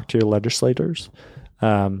to talk to your legislators.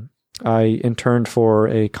 I interned for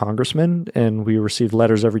a congressman, and we received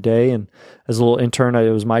letters every day. And as a little intern, it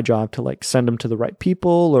was my job to like send them to the right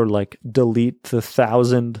people, or like delete the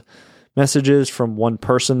 1,000 messages from one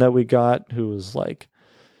person that we got who was like,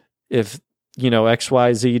 if,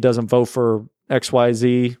 XYZ doesn't vote for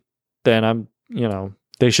XYZ, then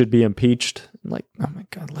they should be impeached. Like, oh my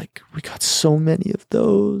God, like we got so many of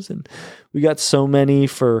those, and we got so many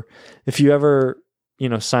for, if you ever,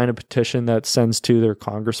 sign a petition that sends to their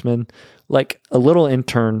congressman, like a little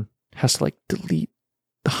intern has to like delete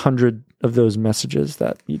 100 of those messages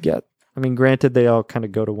that you get. I mean, granted, they all kind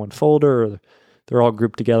of go to one folder, or they're all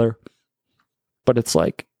grouped together, but it's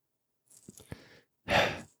like,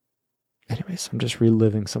 anyways, I'm just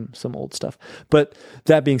reliving some old stuff. But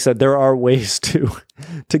that being said, there are ways to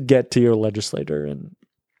get to your legislator and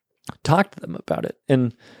talk to them about it.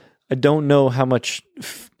 And I don't know how much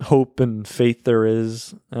hope and faith there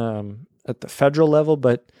is at the federal level,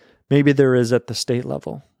 but maybe there is at the state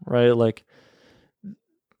level, right? Like,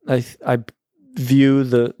 I view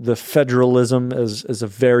the federalism as a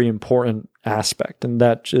very important aspect, and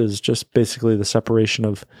that is just basically the separation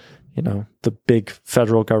of the big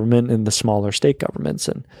federal government and the smaller state governments.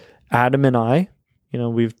 And Adam and I,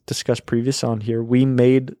 we've discussed previous on here, we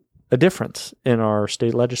made a difference in our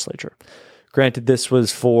state legislature. Granted, this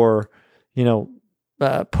was for,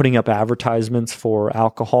 putting up advertisements for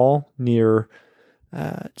alcohol near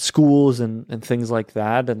schools and things like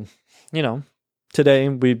that. And, today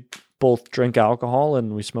we both drink alcohol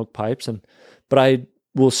and we smoke pipes. But I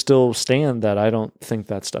will still stand that I don't think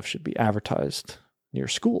that stuff should be advertised near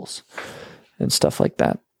schools and stuff like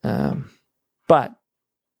that. But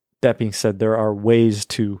that being said, there are ways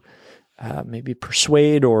to maybe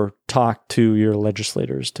persuade or talk to your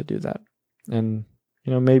legislators to do that. And,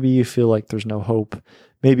 maybe you feel like there's no hope.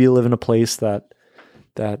 Maybe you live in a place that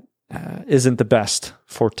isn't the best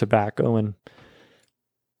for tobacco, and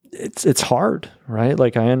it's hard, right?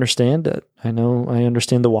 Like, I understand it. I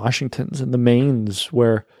understand the Washingtons and the Maines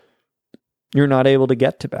where you're not able to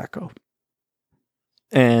get tobacco.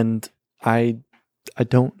 And I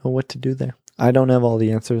don't know what to do there. I don't have all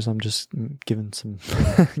the answers. I'm just giving some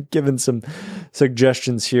giving some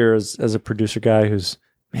suggestions here as a producer guy who's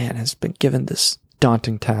has been given this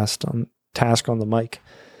daunting task on the mic.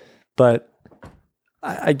 But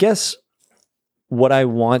I guess what I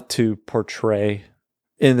want to portray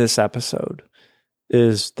in this episode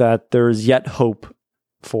is that there is yet hope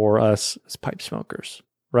for us as pipe smokers,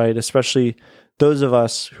 right? Especially those of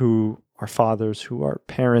us who are fathers, who are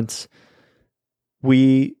parents.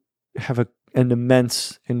 We have an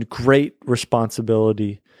immense and great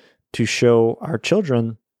responsibility to show our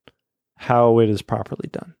children how it is properly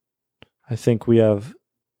done. I think we have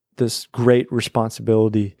this great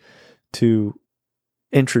responsibility to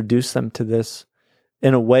introduce them to this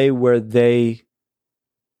in a way where they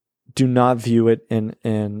do not view it in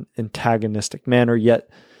an antagonistic manner, yet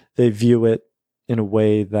they view it in a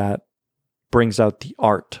way that brings out the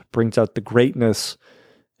art, brings out the greatness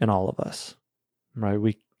in all of us, right?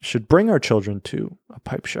 We should bring our children to a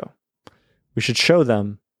pipe show. We should show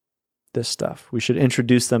them this stuff. We should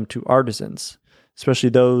introduce them to artisans, especially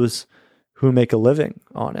those who make a living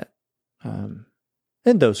on it, and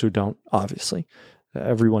those who don't, obviously.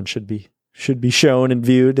 Everyone should be shown and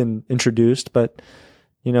viewed and introduced, but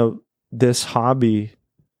this hobby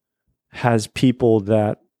has people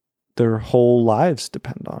that their whole lives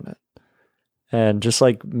depend on it. And just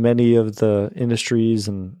like many of the industries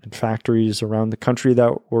and factories around the country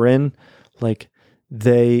that we're in, like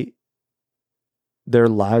their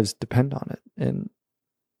lives depend on it. And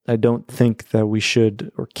I don't think that we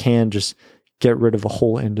should or can just get rid of a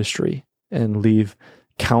whole industry and leave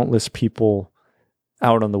countless people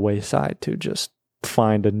out on the wayside to just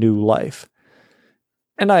find a new life.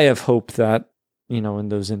 And I have hope that, in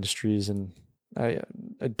those industries, and I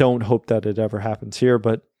don't hope that it ever happens here,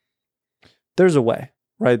 but there's a way,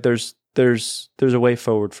 right? There's a way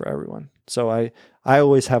forward for everyone. So I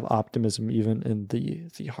always have optimism even in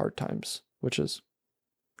the hard times, which is,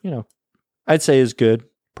 I'd say is good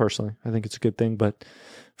personally. I think it's a good thing, but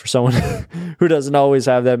for someone who doesn't always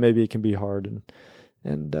have that, maybe it can be hard.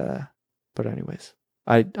 But anyways,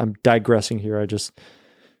 I'm digressing here. I just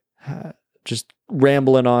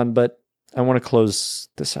rambling on, but I want to close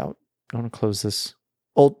this out. I want to close this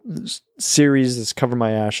old series, this Cover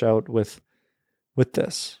My Ash out with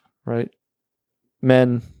this, right?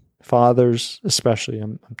 Men, fathers, especially,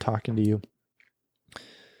 I'm talking to you.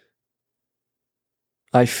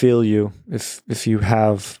 I feel you if you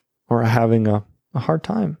have or are having a hard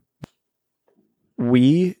time.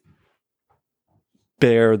 We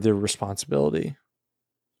bear the responsibility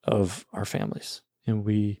of our families, and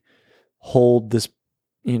we hold this,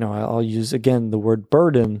 I'll use again the word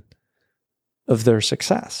burden of their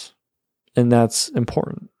success. And that's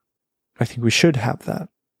important. I think we should have that.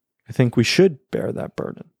 I think we should bear that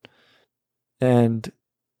burden. And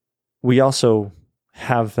we also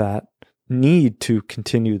have that need to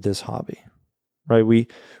continue this hobby, right?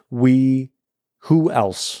 Who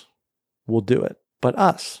else will do it but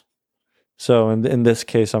us? So in this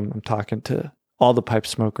case, I'm talking to all the pipe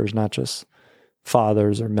smokers, not just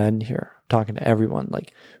fathers or men here. I'm talking to everyone.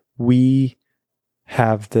 Like, we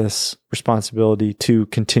have this responsibility to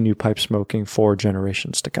continue pipe smoking for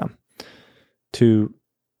generations to come, to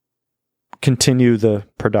continue the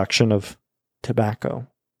production of tobacco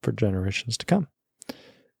for generations to come.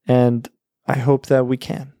 And I hope that we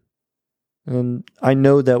can. And I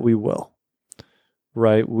know that we will,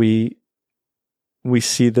 right? We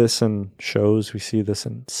see this in shows, we see this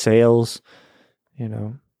in sales.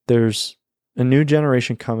 There's a new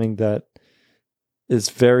generation coming that is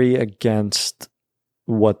very against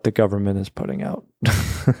what the government is putting out.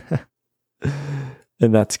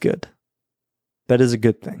 And that's good. That is a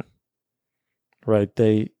good thing, right?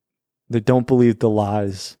 They don't believe the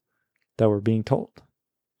lies that we're being told.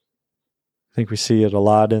 I think we see it a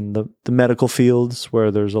lot in the medical fields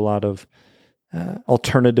where there's a lot of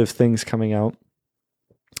alternative things coming out.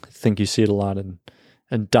 I think you see it a lot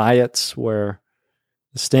in diets where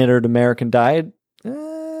the standard American diet,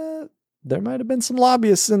 there might have been some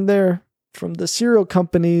lobbyists in there from the cereal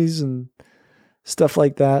companies and stuff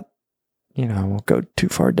like that. I won't go too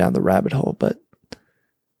far down the rabbit hole, but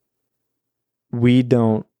we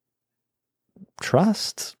don't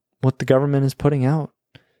trust what the government is putting out.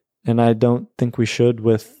 And I don't think we should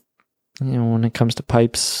with, when it comes to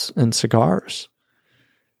pipes and cigars.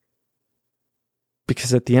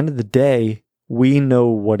 Because at the end of the day, we know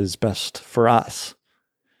what is best for us.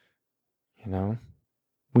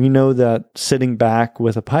 We know that sitting back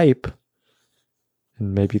with a pipe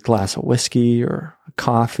and maybe a glass of whiskey or a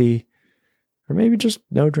coffee, or maybe just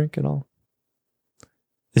no drink at all,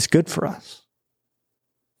 is good for us.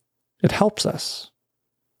 It helps us.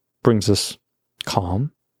 Brings us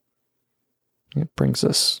calm. It brings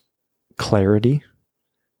us clarity.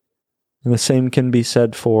 And the same can be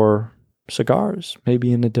said for cigars,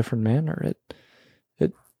 maybe in a different manner.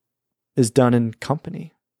 It is done in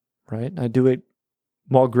company, right? I do it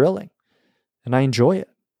while grilling, and I enjoy it.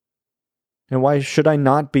 And why should I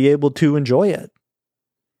not be able to enjoy it?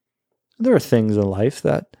 There are things in life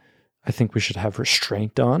that I think we should have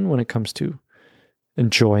restraint on when it comes to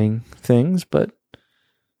enjoying things, but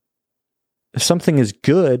if something is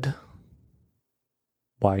good,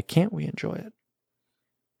 why can't we enjoy it?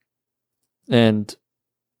 And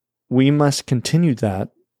we must continue that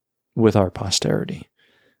with our posterity.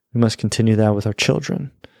 We must continue that with our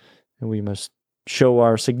children. And we must show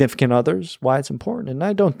our significant others why it's important. And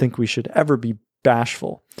I don't think we should ever be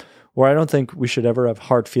bashful, or I don't think we should ever have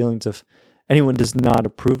hard feelings if anyone does not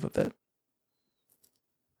approve of it.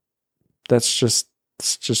 It's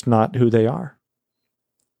just not who they are.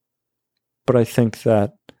 But I think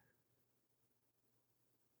that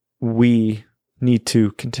we need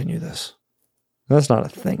to continue this. That's not a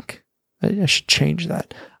think. I should change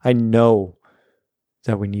that. I know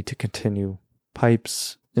that we need to continue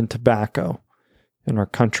pipes and tobacco in our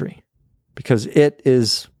country because it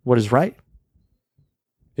is what is right.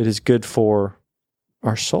 It is good for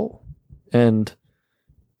our soul. And,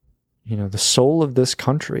 the soul of this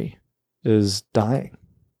country is dying.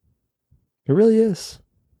 It really is.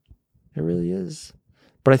 It really is.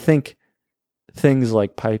 But I think things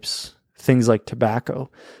like pipes, things like tobacco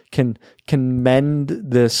can mend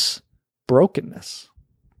this brokenness.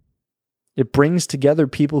 It brings together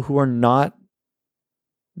people who would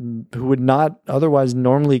not otherwise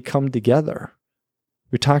normally come together.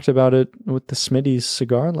 We talked about it with the Smitty's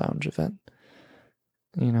Cigar Lounge event.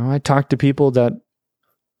 I talked to people that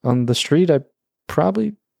on the street, if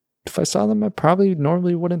I saw them, I probably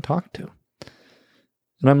normally wouldn't talk to.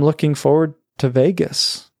 And I'm looking forward to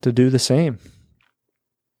Vegas to do the same.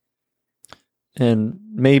 And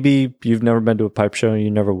maybe you've never been to a pipe show and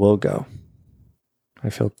you never will go. I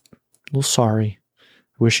feel a little sorry.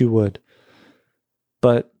 I wish you would.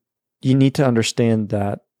 But you need to understand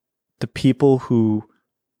that the people who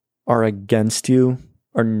are against you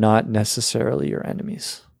are not necessarily your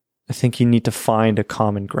enemies. I think you need to find a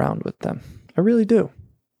common ground with them. I really do.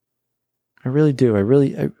 I really do.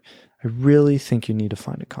 I really think you need to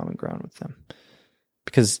find a common ground with them.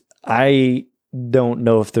 Because I don't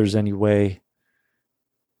know if there's any way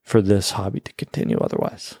for this hobby to continue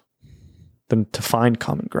otherwise than to find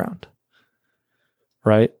common ground.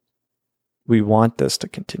 Right? We want this to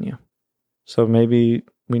continue. So maybe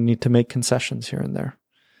we need to make concessions here and there.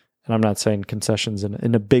 And I'm not saying concessions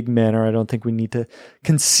in a big manner. I don't think we need to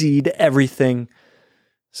concede everything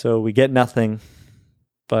so we get nothing.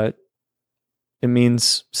 But it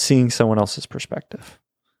means seeing someone else's perspective.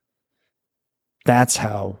 That's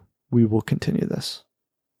how we will continue this.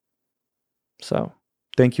 So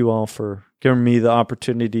thank you all for giving me the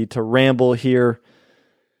opportunity to ramble here.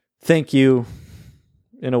 Thank you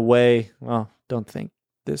in a way. Well, don't think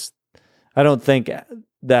this. I don't think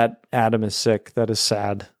that Adam is sick. That is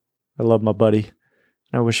sad. I love my buddy.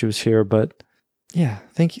 I wish he was here, but yeah,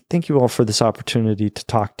 thank you all for this opportunity to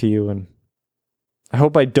talk to you. And I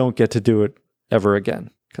hope I don't get to do it ever again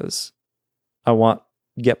because I want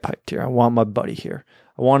Get Piped here. I want my buddy here.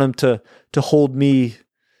 I want him to hold me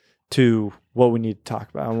to what we need to talk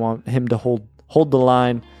about. I want him to hold the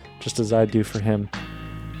line just as I do for him.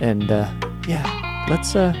 And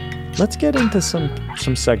let's get into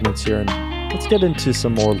some segments here and let's get into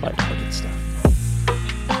some more lighthearted stuff.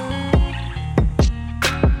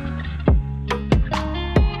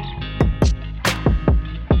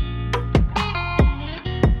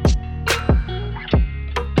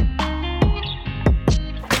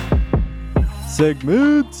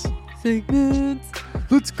 Segments.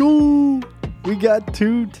 Let's go. We got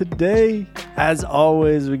 2 today. As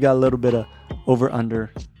always, we got a little bit of over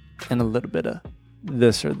under and a little bit of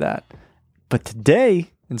this or that. But today,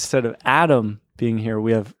 instead of Adam being here,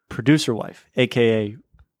 we have producer wife, aka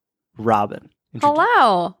Robin.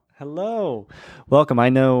 Hello. Welcome. I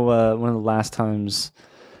know one of the last times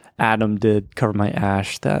Adam did Cover My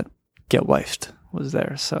Ash that Get Wifed was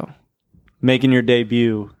there. So making your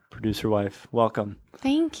debut, producer wife. Welcome.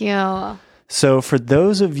 Thank you. So for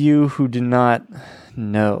those of you who do not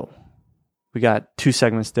know, we got 2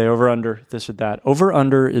 segments today, over, under, this or that. Over,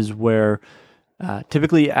 under is where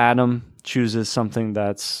typically Adam chooses something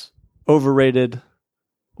that's overrated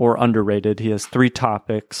or underrated. He has 3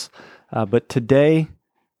 topics. But today,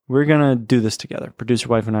 we're going to do this together. Producer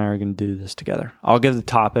wife and I are going to do this together. I'll give the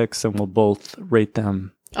topics and we'll both rate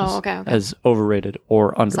them as overrated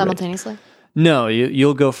or underrated. Simultaneously? No,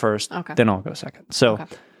 you'll go first, then I'll go second. So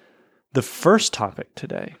the first topic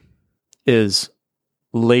today is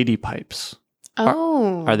lady pipes.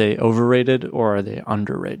 Oh. Are they overrated or are they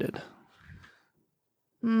underrated?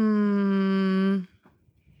 I'm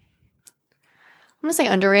going to say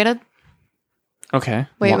underrated. Okay.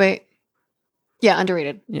 Wait. Yeah,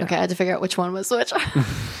 underrated. Yeah. Okay, I had to figure out which one was which. I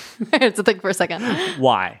had to think for a second.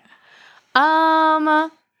 Why?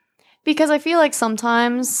 Because I feel like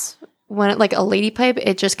sometimes when like a lady pipe,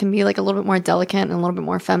 it just can be like a little bit more delicate and a little bit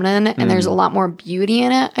more feminine, and there's a lot more beauty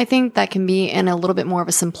in it. I think that can be in a little bit more of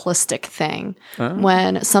a simplistic thing.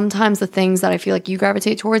 When sometimes the things that I feel like you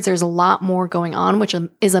gravitate towards, there's a lot more going on, which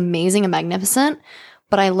is amazing and magnificent.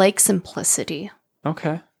 But I like simplicity.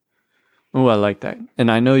 Okay. Oh, I like that.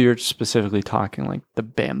 And I know you're specifically talking like the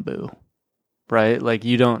bamboo, right? Like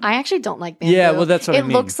you don't. I actually don't like bamboo. Yeah, well, that's what I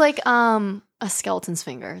mean. It looks like a skeleton's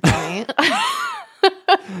finger to me.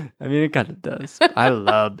 I mean, it kind of does. I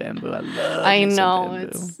love bamboo. I know. Bamboo.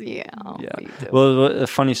 It's, yeah. Well, a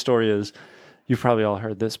funny story is, you've probably all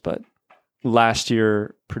heard this, but last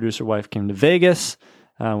year, producer wife came to Vegas,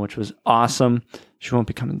 which was awesome. She won't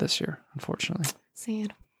be coming this year, unfortunately.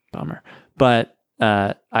 Sad. Bummer. But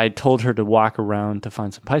I told her to walk around to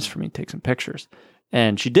find some pipes for me, take some pictures.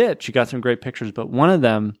 And she did. She got some great pictures, but one of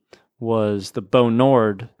them was the Bo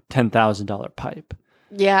Nord $10,000 pipe.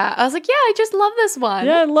 Yeah, I was like, yeah, I just love this one.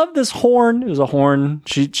 Yeah, I love this horn. It was a horn.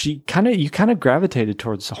 You kind of gravitated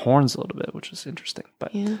towards the horns a little bit, which is interesting.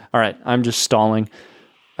 But all right, I'm just stalling.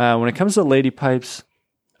 When it comes to lady pipes,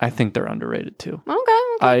 I think they're underrated too.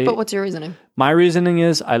 Okay. But what's your reasoning? My reasoning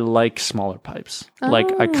is I like smaller pipes.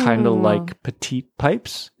 Like I kind of like petite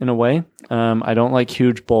pipes in a way. I don't like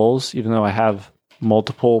huge bowls, even though I have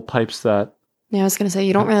multiple pipes that. Yeah, I was gonna say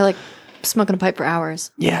you don't really like smoking a pipe for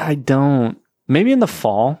hours. Yeah, I don't. Maybe in the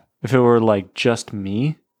fall, if it were like just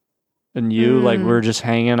me and you, like we're just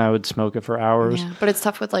hanging, I would smoke it for hours. Yeah, but it's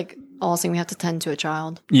tough with like also we have to tend to a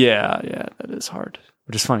child. Yeah, that is hard.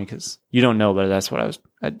 Which is funny because you don't know, but that's what I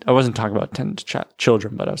wasn't talking about tending to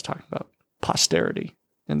children, but I was talking about posterity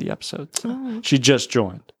in the episode. So she just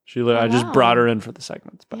joined. I just brought her in for the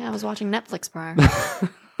segments. But. Yeah, I was watching Netflix prior.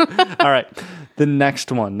 All right. The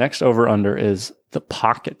next over under is the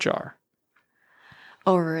pocket jar.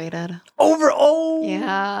 Overrated.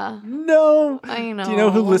 Yeah. No. I know. Do you know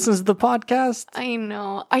who listens to the podcast? I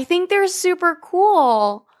know. I think they're super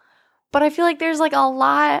cool, but I feel like there's like a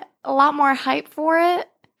lot more hype for it.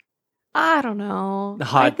 I don't know.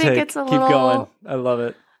 I think it's a little... Keep going. I love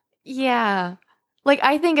it. Yeah. Like,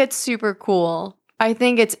 I think it's super cool. I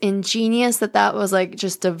think it's ingenious that was like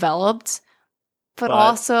just developed. But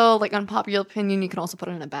also, like, unpopular opinion, you can also put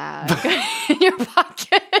it in a bag in your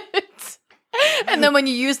pocket. And then when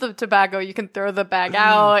you use the tobacco, you can throw the bag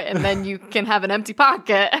out and then you can have an empty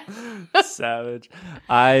pocket. Savage.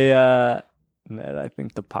 I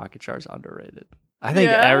think the pocket jar is underrated. I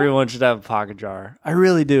think everyone should have a pocket jar. I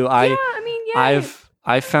really do.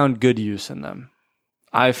 I've found good use in them.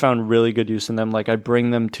 I found really good use in them. Like I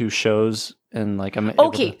bring them to shows and like I'm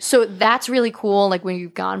so that's really cool. Like when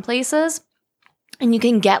you've gone places and you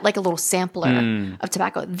can get like a little sampler of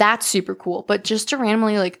tobacco. That's super cool. But just to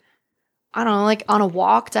randomly like, I don't know, like on a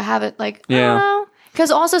walk to have it like, I don't know.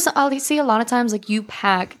 Because also I'll see a lot of times like you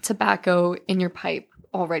pack tobacco in your pipe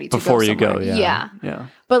already to before go you go. Yeah.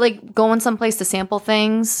 But like going someplace to sample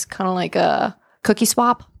things, kind of like a cookie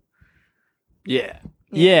swap. Yeah.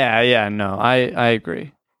 No, I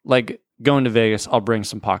agree. Like going to Vegas, I'll bring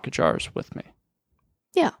some pocket jars with me.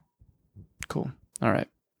 Yeah. Cool. All right.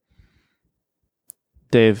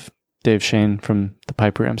 Dave Shane from the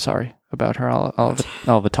Pipery. I'm sorry about her. I'll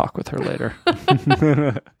have a talk with her later.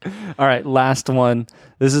 All right. Last one.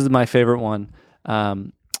 This is my favorite one.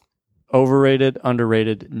 Overrated,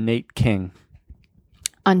 underrated, Nate King.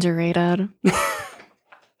 Underrated.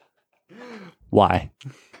 Why?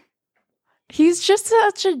 He's just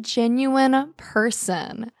such a genuine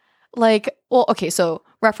person. Like, well, okay, so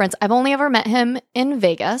reference, I've only ever met him in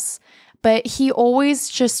Vegas, but he always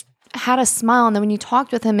just had a smile. And then when you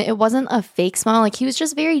talked with him, it wasn't a fake smile. Like, he was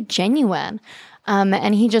just very genuine.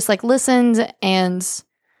 And he just, like, listened and...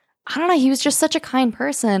 I don't know. He was just such a kind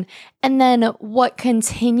person. And then what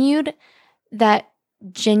continued that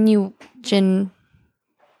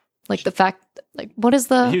like the fact, like what is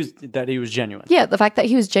the he was genuine. Yeah, the fact that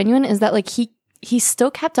he was genuine is that like he still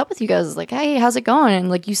kept up with you guys. Like, hey, how's it going? And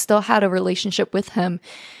like you still had a relationship with him.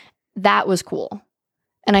 That was cool,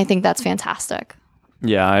 and I think that's fantastic.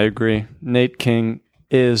 Yeah, I agree. Nate King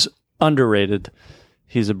is underrated.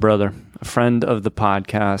 He's a brother, a friend of the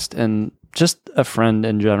podcast, and just a friend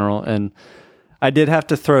in general. And I did have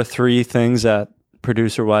to throw 3 things that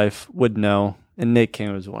producer wife would know, and Nate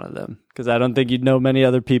King was one of them. Because I don't think you'd know many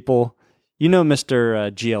other people. You know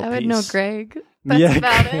Mr. GLP. I would know Greg. That's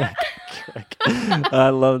about it. Greg. I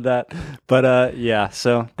love that. But yeah,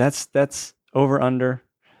 so that's over under.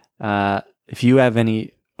 If you have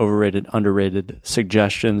any overrated, underrated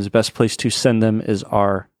suggestions, the best place to send them is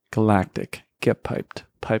our Galactic Get Piped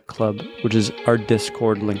Pipe Club, which is our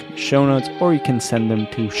Discord link in the show notes, or you can send them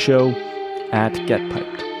to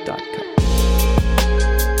show@getpiped.com.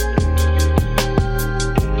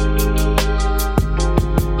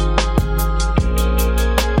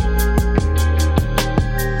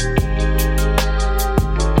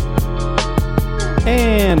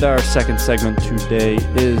 And our second segment today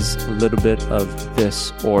is a little bit of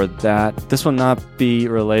this or that. This will not be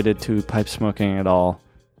related to pipe smoking at all,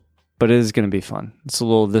 but it is going to be fun. It's a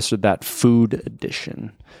little this or that food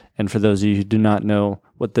edition. And for those of you who do not know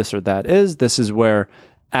what this or that is, this is where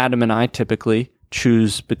Adam and I typically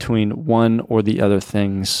choose between one or the other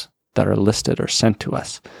things that are listed or sent to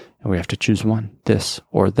us. And we have to choose one, this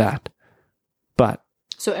or that. But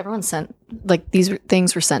so everyone sent, like these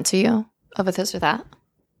things were sent to you of a this or that?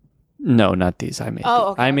 No, not these. I made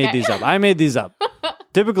okay, I made these up.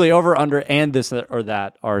 Typically over, under, and this or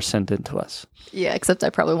that are sent in to us. Yeah, except I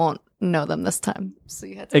probably won't know them this time. So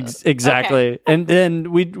you had to exactly. Okay. And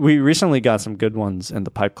then we recently got some good ones in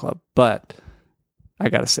the Pipe Club, but I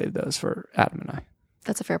got to save those for Adam and I.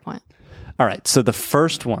 That's a fair point. All right. So the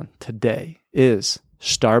first one today is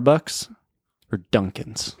Starbucks or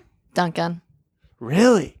Dunkin's? Dunkin'.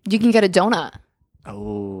 Really? You can get a donut.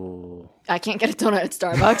 Oh. I can't get a donut at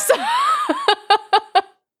Starbucks.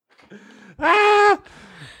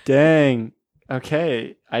 Dang.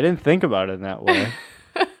 Okay. I didn't think about it in that way.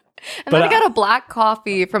 And then I got a black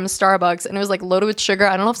coffee from Starbucks, and it was like loaded with sugar.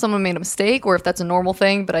 I don't know if someone made a mistake or if that's a normal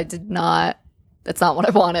thing, but I did not. That's not what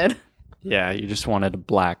I wanted. Yeah, you just wanted a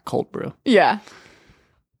black cold brew. Yeah.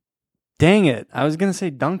 Dang it. I was going to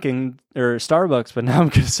say Dunkin' or Starbucks, but now I'm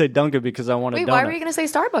going to say Dunkin' because I want a donut. Wait, why were you going to say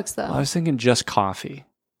Starbucks, though? Well, I was thinking just coffee.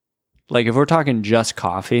 Like, if we're talking just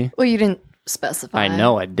coffee. Well, you didn't specify. I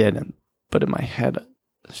know I didn't, but in my head, I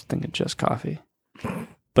was thinking just coffee.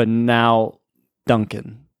 But now,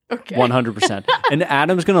 Dunkin'. Okay. 100%. And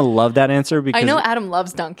Adam's going to love that answer because I know Adam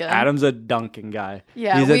loves Dunkin'. Adam's a Dunkin' guy.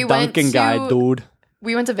 Yeah, he's a Dunkin' guy, dude.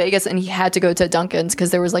 We went to Vegas and he had to go to Dunkin's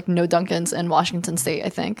because there was like no Dunkin's in Washington State, I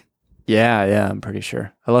think. Yeah, I'm pretty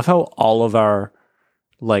sure. I love how all of our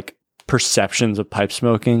like perceptions of pipe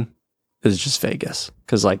smoking is just Vegas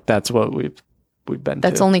because like that's what we've been to.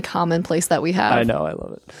 That's only commonplace that we have. I know, I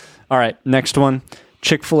love it. All right, next one: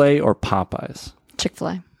 Chick-fil-A or Popeyes?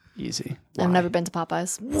 Chick-fil-A. Easy. Why? I've never been to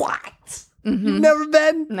Popeyes. What? Mm-hmm. You've never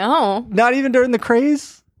been? No. Not even during the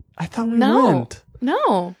craze? I thought we went.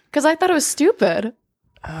 No, because I thought it was stupid.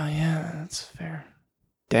 Oh yeah, that's fair.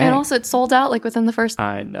 Dang. And also, it sold out like within the first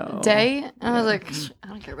I know day. And I was like, I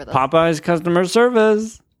don't care about that. Popeyes customer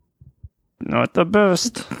service, not the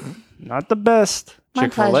best. Not the best. My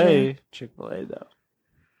Chick-fil-A. pleasure. Chick-fil-A though.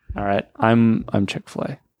 All right, I'm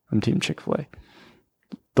Chick-fil-A. I'm team Chick-fil-A.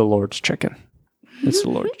 The Lord's chicken. It's the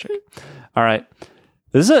Lord's chicken. All right,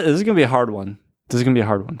 this is gonna be a hard one. This is gonna be a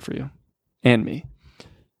hard one for you and me.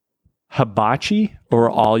 Hibachi or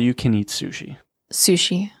all you can eat sushi?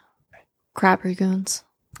 Sushi. Crab rangoons.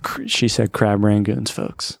 She said crab rangoons,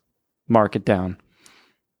 folks. Mark it down.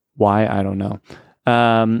 Why? I don't know.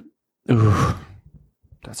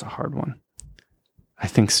 That's a hard one. I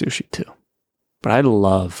think sushi too. But I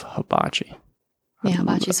love hibachi. Yeah,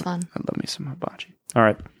 hibachi's fun. I love me some hibachi. All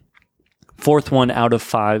right. Fourth one out of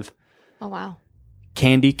 5. Oh, wow.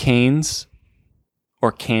 Candy canes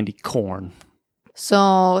or candy corn?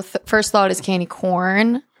 So first thought is candy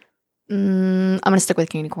corn. I'm going to stick with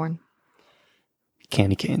candy corn.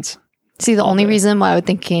 Candy canes. See, the only reason why I would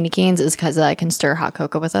think candy canes is because I can stir hot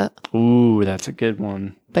cocoa with it. Ooh, that's a good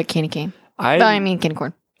one. But candy cane. I mean candy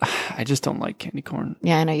corn. I just don't like candy corn.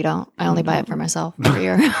 Yeah, I know you don't. I only buy it for myself every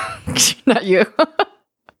year. Not you.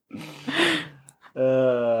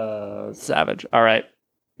 Savage. All right.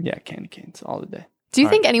 Yeah, candy canes all the day. Do you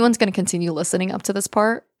think anyone's going to continue listening up to this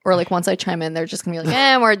part? Or like once I chime in, they're just going to be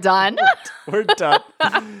like, we're done. We're done.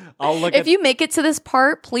 I'll look if you make it to this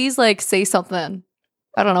part, please like say something.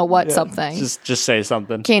 I don't know what something. Just say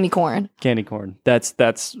something. Candy corn. Candy corn.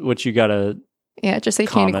 That's what you gotta. Yeah, just say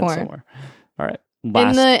candy corn somewhere. All right.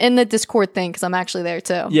 In the Discord thing because I'm actually there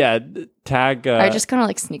too. Yeah, tag. I just kind of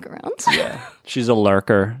like sneak around. Yeah, she's a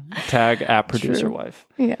lurker. Tag at producer True. wife.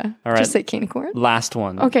 Yeah. All right. Just say candy corn. Last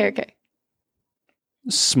one. Okay.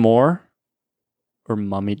 S'more or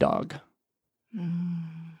mummy dog.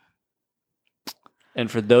 And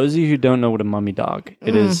for those of you who don't know what a mummy dog,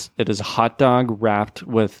 it is a hot dog wrapped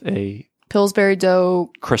with a Pillsbury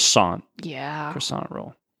dough croissant. Yeah. Croissant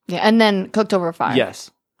roll. Yeah, and then cooked over fire.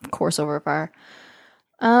 Yes. Of course, over fire.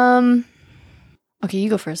 Okay, you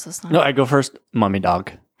go first this time. No, I go first. Mummy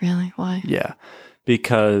dog. Really? Why? Yeah,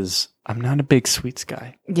 because I'm not a big sweets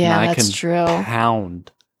guy. Yeah, and that's true.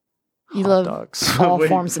 Pound. You hot love dogs. all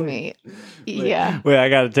forms of meat. Yeah. Wait, I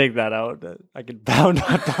got to take that out. I can pound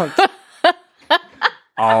hot dogs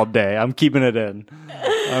all day. I'm keeping it in.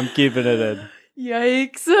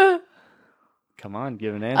 Yikes. Come on,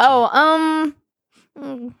 give an answer. Oh,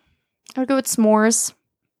 I would go with s'mores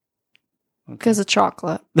because of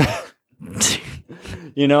chocolate.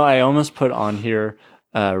 You know, I almost put on here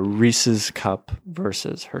Reese's Cup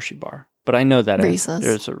versus Hershey Bar, but I know that Reese's.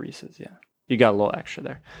 There's a Reese's. Yeah, you got a little extra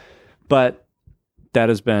there. But that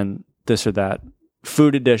has been This or That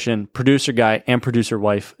Food Edition, Producer Guy and Producer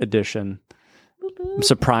Wife Edition. I'm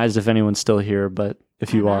surprised if anyone's still here, but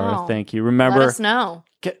if you are, thank you. Remember, let us know.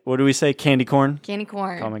 What do we say? Candy corn? Candy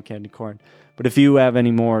corn. Comment candy corn. But if you have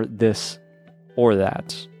any more this or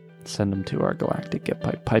that, send them to our Galactic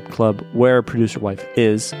Get Pipe Club, where Producer Wife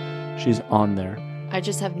is. She's on there. I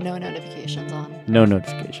just have no notifications on. No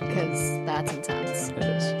notifications. Because that's intense. It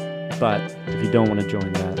is. But if you don't want to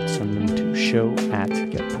join that, send them to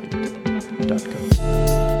show@getpiped.com.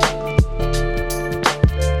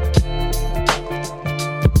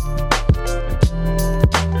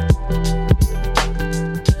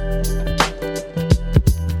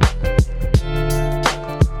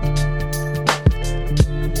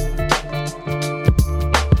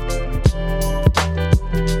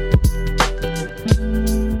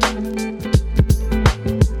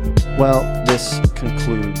 Well, this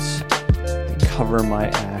concludes the Cover My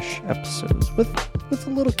Ash episodes with a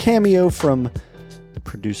little cameo from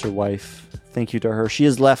Producer Wife. Thank you to her. She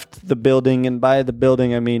has left the building, and by the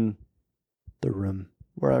building, I mean the room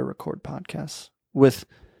where I record podcasts with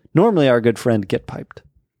normally our good friend Get Piped.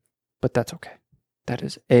 But that's okay. That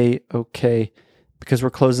is A-okay because we're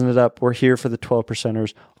closing it up. We're here for the 12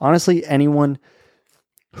 percenters. Honestly, anyone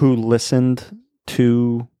who listened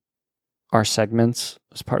to our segments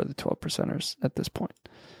as part of the 12 percenters at this point.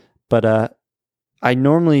 But I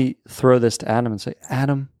normally throw this to Adam and say,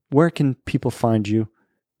 Adam, where can people find you?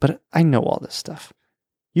 But I know all this stuff.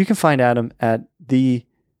 You can find Adam at the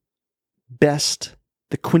best,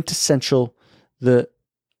 the quintessential, the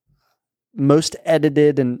most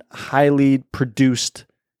edited and highly produced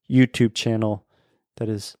YouTube channel that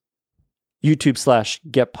is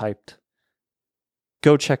YouTube/GetPiped.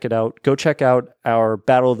 Go check it out. Go check out our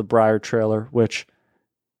Battle of the Briar trailer, which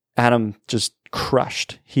Adam just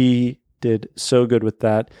crushed. He did so good with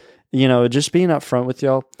that. You know, just being up front with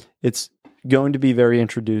y'all, it's going to be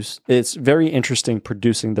it's very interesting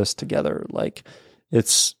producing this together. Like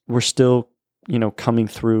we're still, coming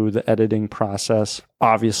through the editing process.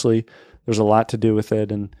 Obviously, there's a lot to do with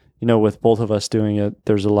it. And, with both of us doing it,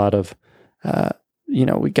 there's a lot of,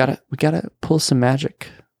 we gotta pull some magic.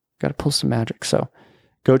 So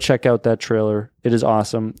go check out that trailer. It is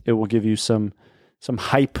awesome. It will give you some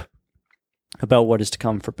hype about what is to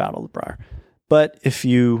come for Battle of the Briar. But if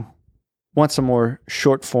you want some more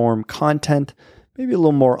short form content, maybe a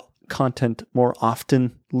little more content more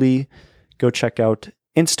oftenly, go check out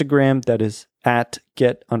Instagram. That is at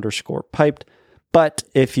 @get_piped. But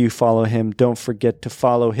if you follow him, don't forget to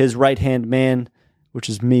follow his right-hand man, which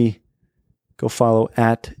is me. Go follow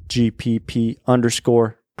at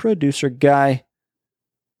 @GPP_producer guy.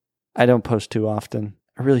 I don't post too often.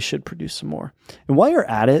 I really should produce some more. And while you're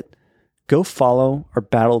at it, go follow our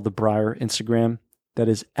Battle of the Briar Instagram. That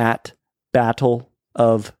is at Battle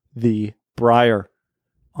of the Briar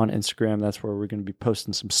on Instagram. That's where we're going to be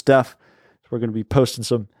posting some stuff. We're going to be posting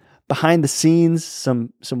some behind the scenes,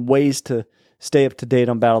 some ways to stay up to date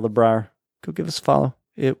on Battle of the Briar. Go give us a follow.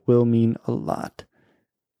 It will mean a lot.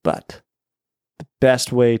 But the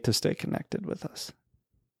best way to stay connected with us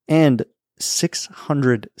and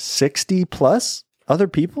 660 plus other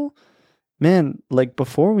people, man, like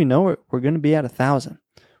before we know it, we're going to be at 1,000.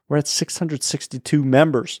 We're at 662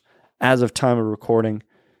 members as of time of recording.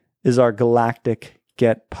 Is our Galactic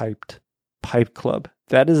Get Piped Pipe Club.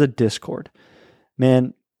 That is a Discord.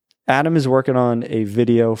 Man, Adam is working on a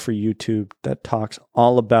video for YouTube that talks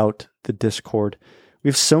all about the Discord. We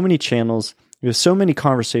have so many channels. We have so many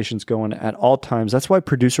conversations going at all times. That's why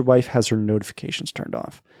Producer Wife has her notifications turned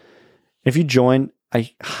off. If you join,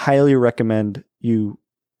 I highly recommend you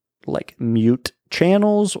mute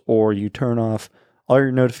channels or you turn off all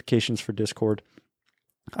your notifications for Discord.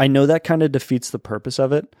 I know that kind of defeats the purpose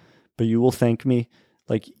of it, but you will thank me.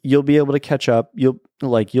 You'll be able to catch up. You'll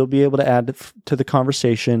be able to add to the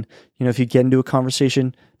conversation. If you get into a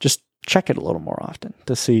conversation, just check it a little more often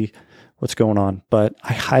to see what's going on. But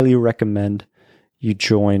I highly recommend you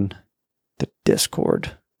join the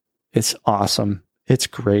Discord. It's awesome. It's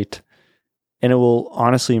great. And it will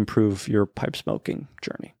honestly improve your pipe smoking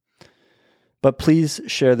journey. But please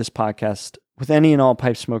share this podcast with any and all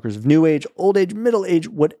pipe smokers of new age, old age, middle age,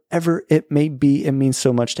 whatever it may be. It means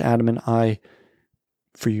so much to Adam and I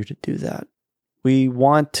for you to do that. We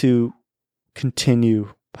want to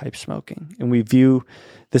continue pipe smoking, and we view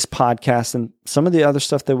this podcast and some of the other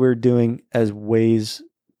stuff that we're doing as ways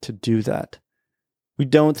to do that. We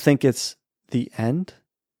don't think it's the end,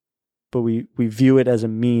 but we view it as a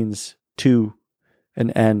means to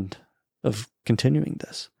an end of continuing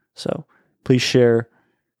this. So please share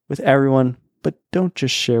with everyone, but don't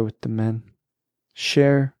just share with the men.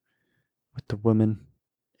 Share with the women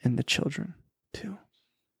and the children too.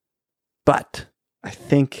 But I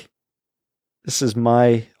think this is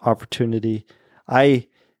my opportunity. I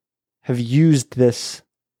have used this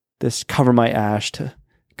Cover My Ash to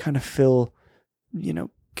kind of fill,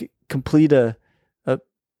 complete a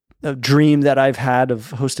dream that I've had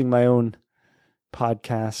of hosting my own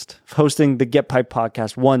podcast, hosting the Get Pipe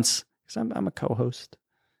podcast once, because I'm a co-host.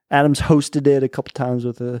 Adam's hosted it a couple times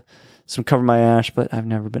with some Cover My Ash, but I've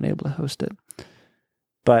never been able to host it.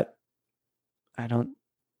 But I don't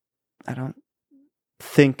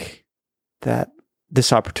think that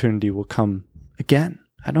this opportunity will come again.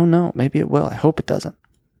 I don't know. Maybe it will. I hope it doesn't.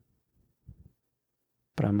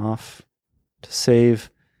 But I'm off to save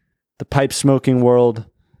the pipe smoking world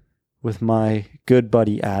with my good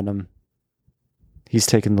buddy Adam. He's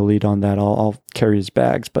taking the lead on that. I'll carry his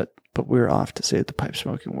bags, but we're off to save the pipe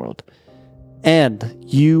smoking world. And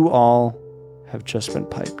you all have just been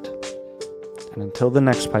piped. And until the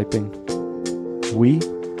next piping, we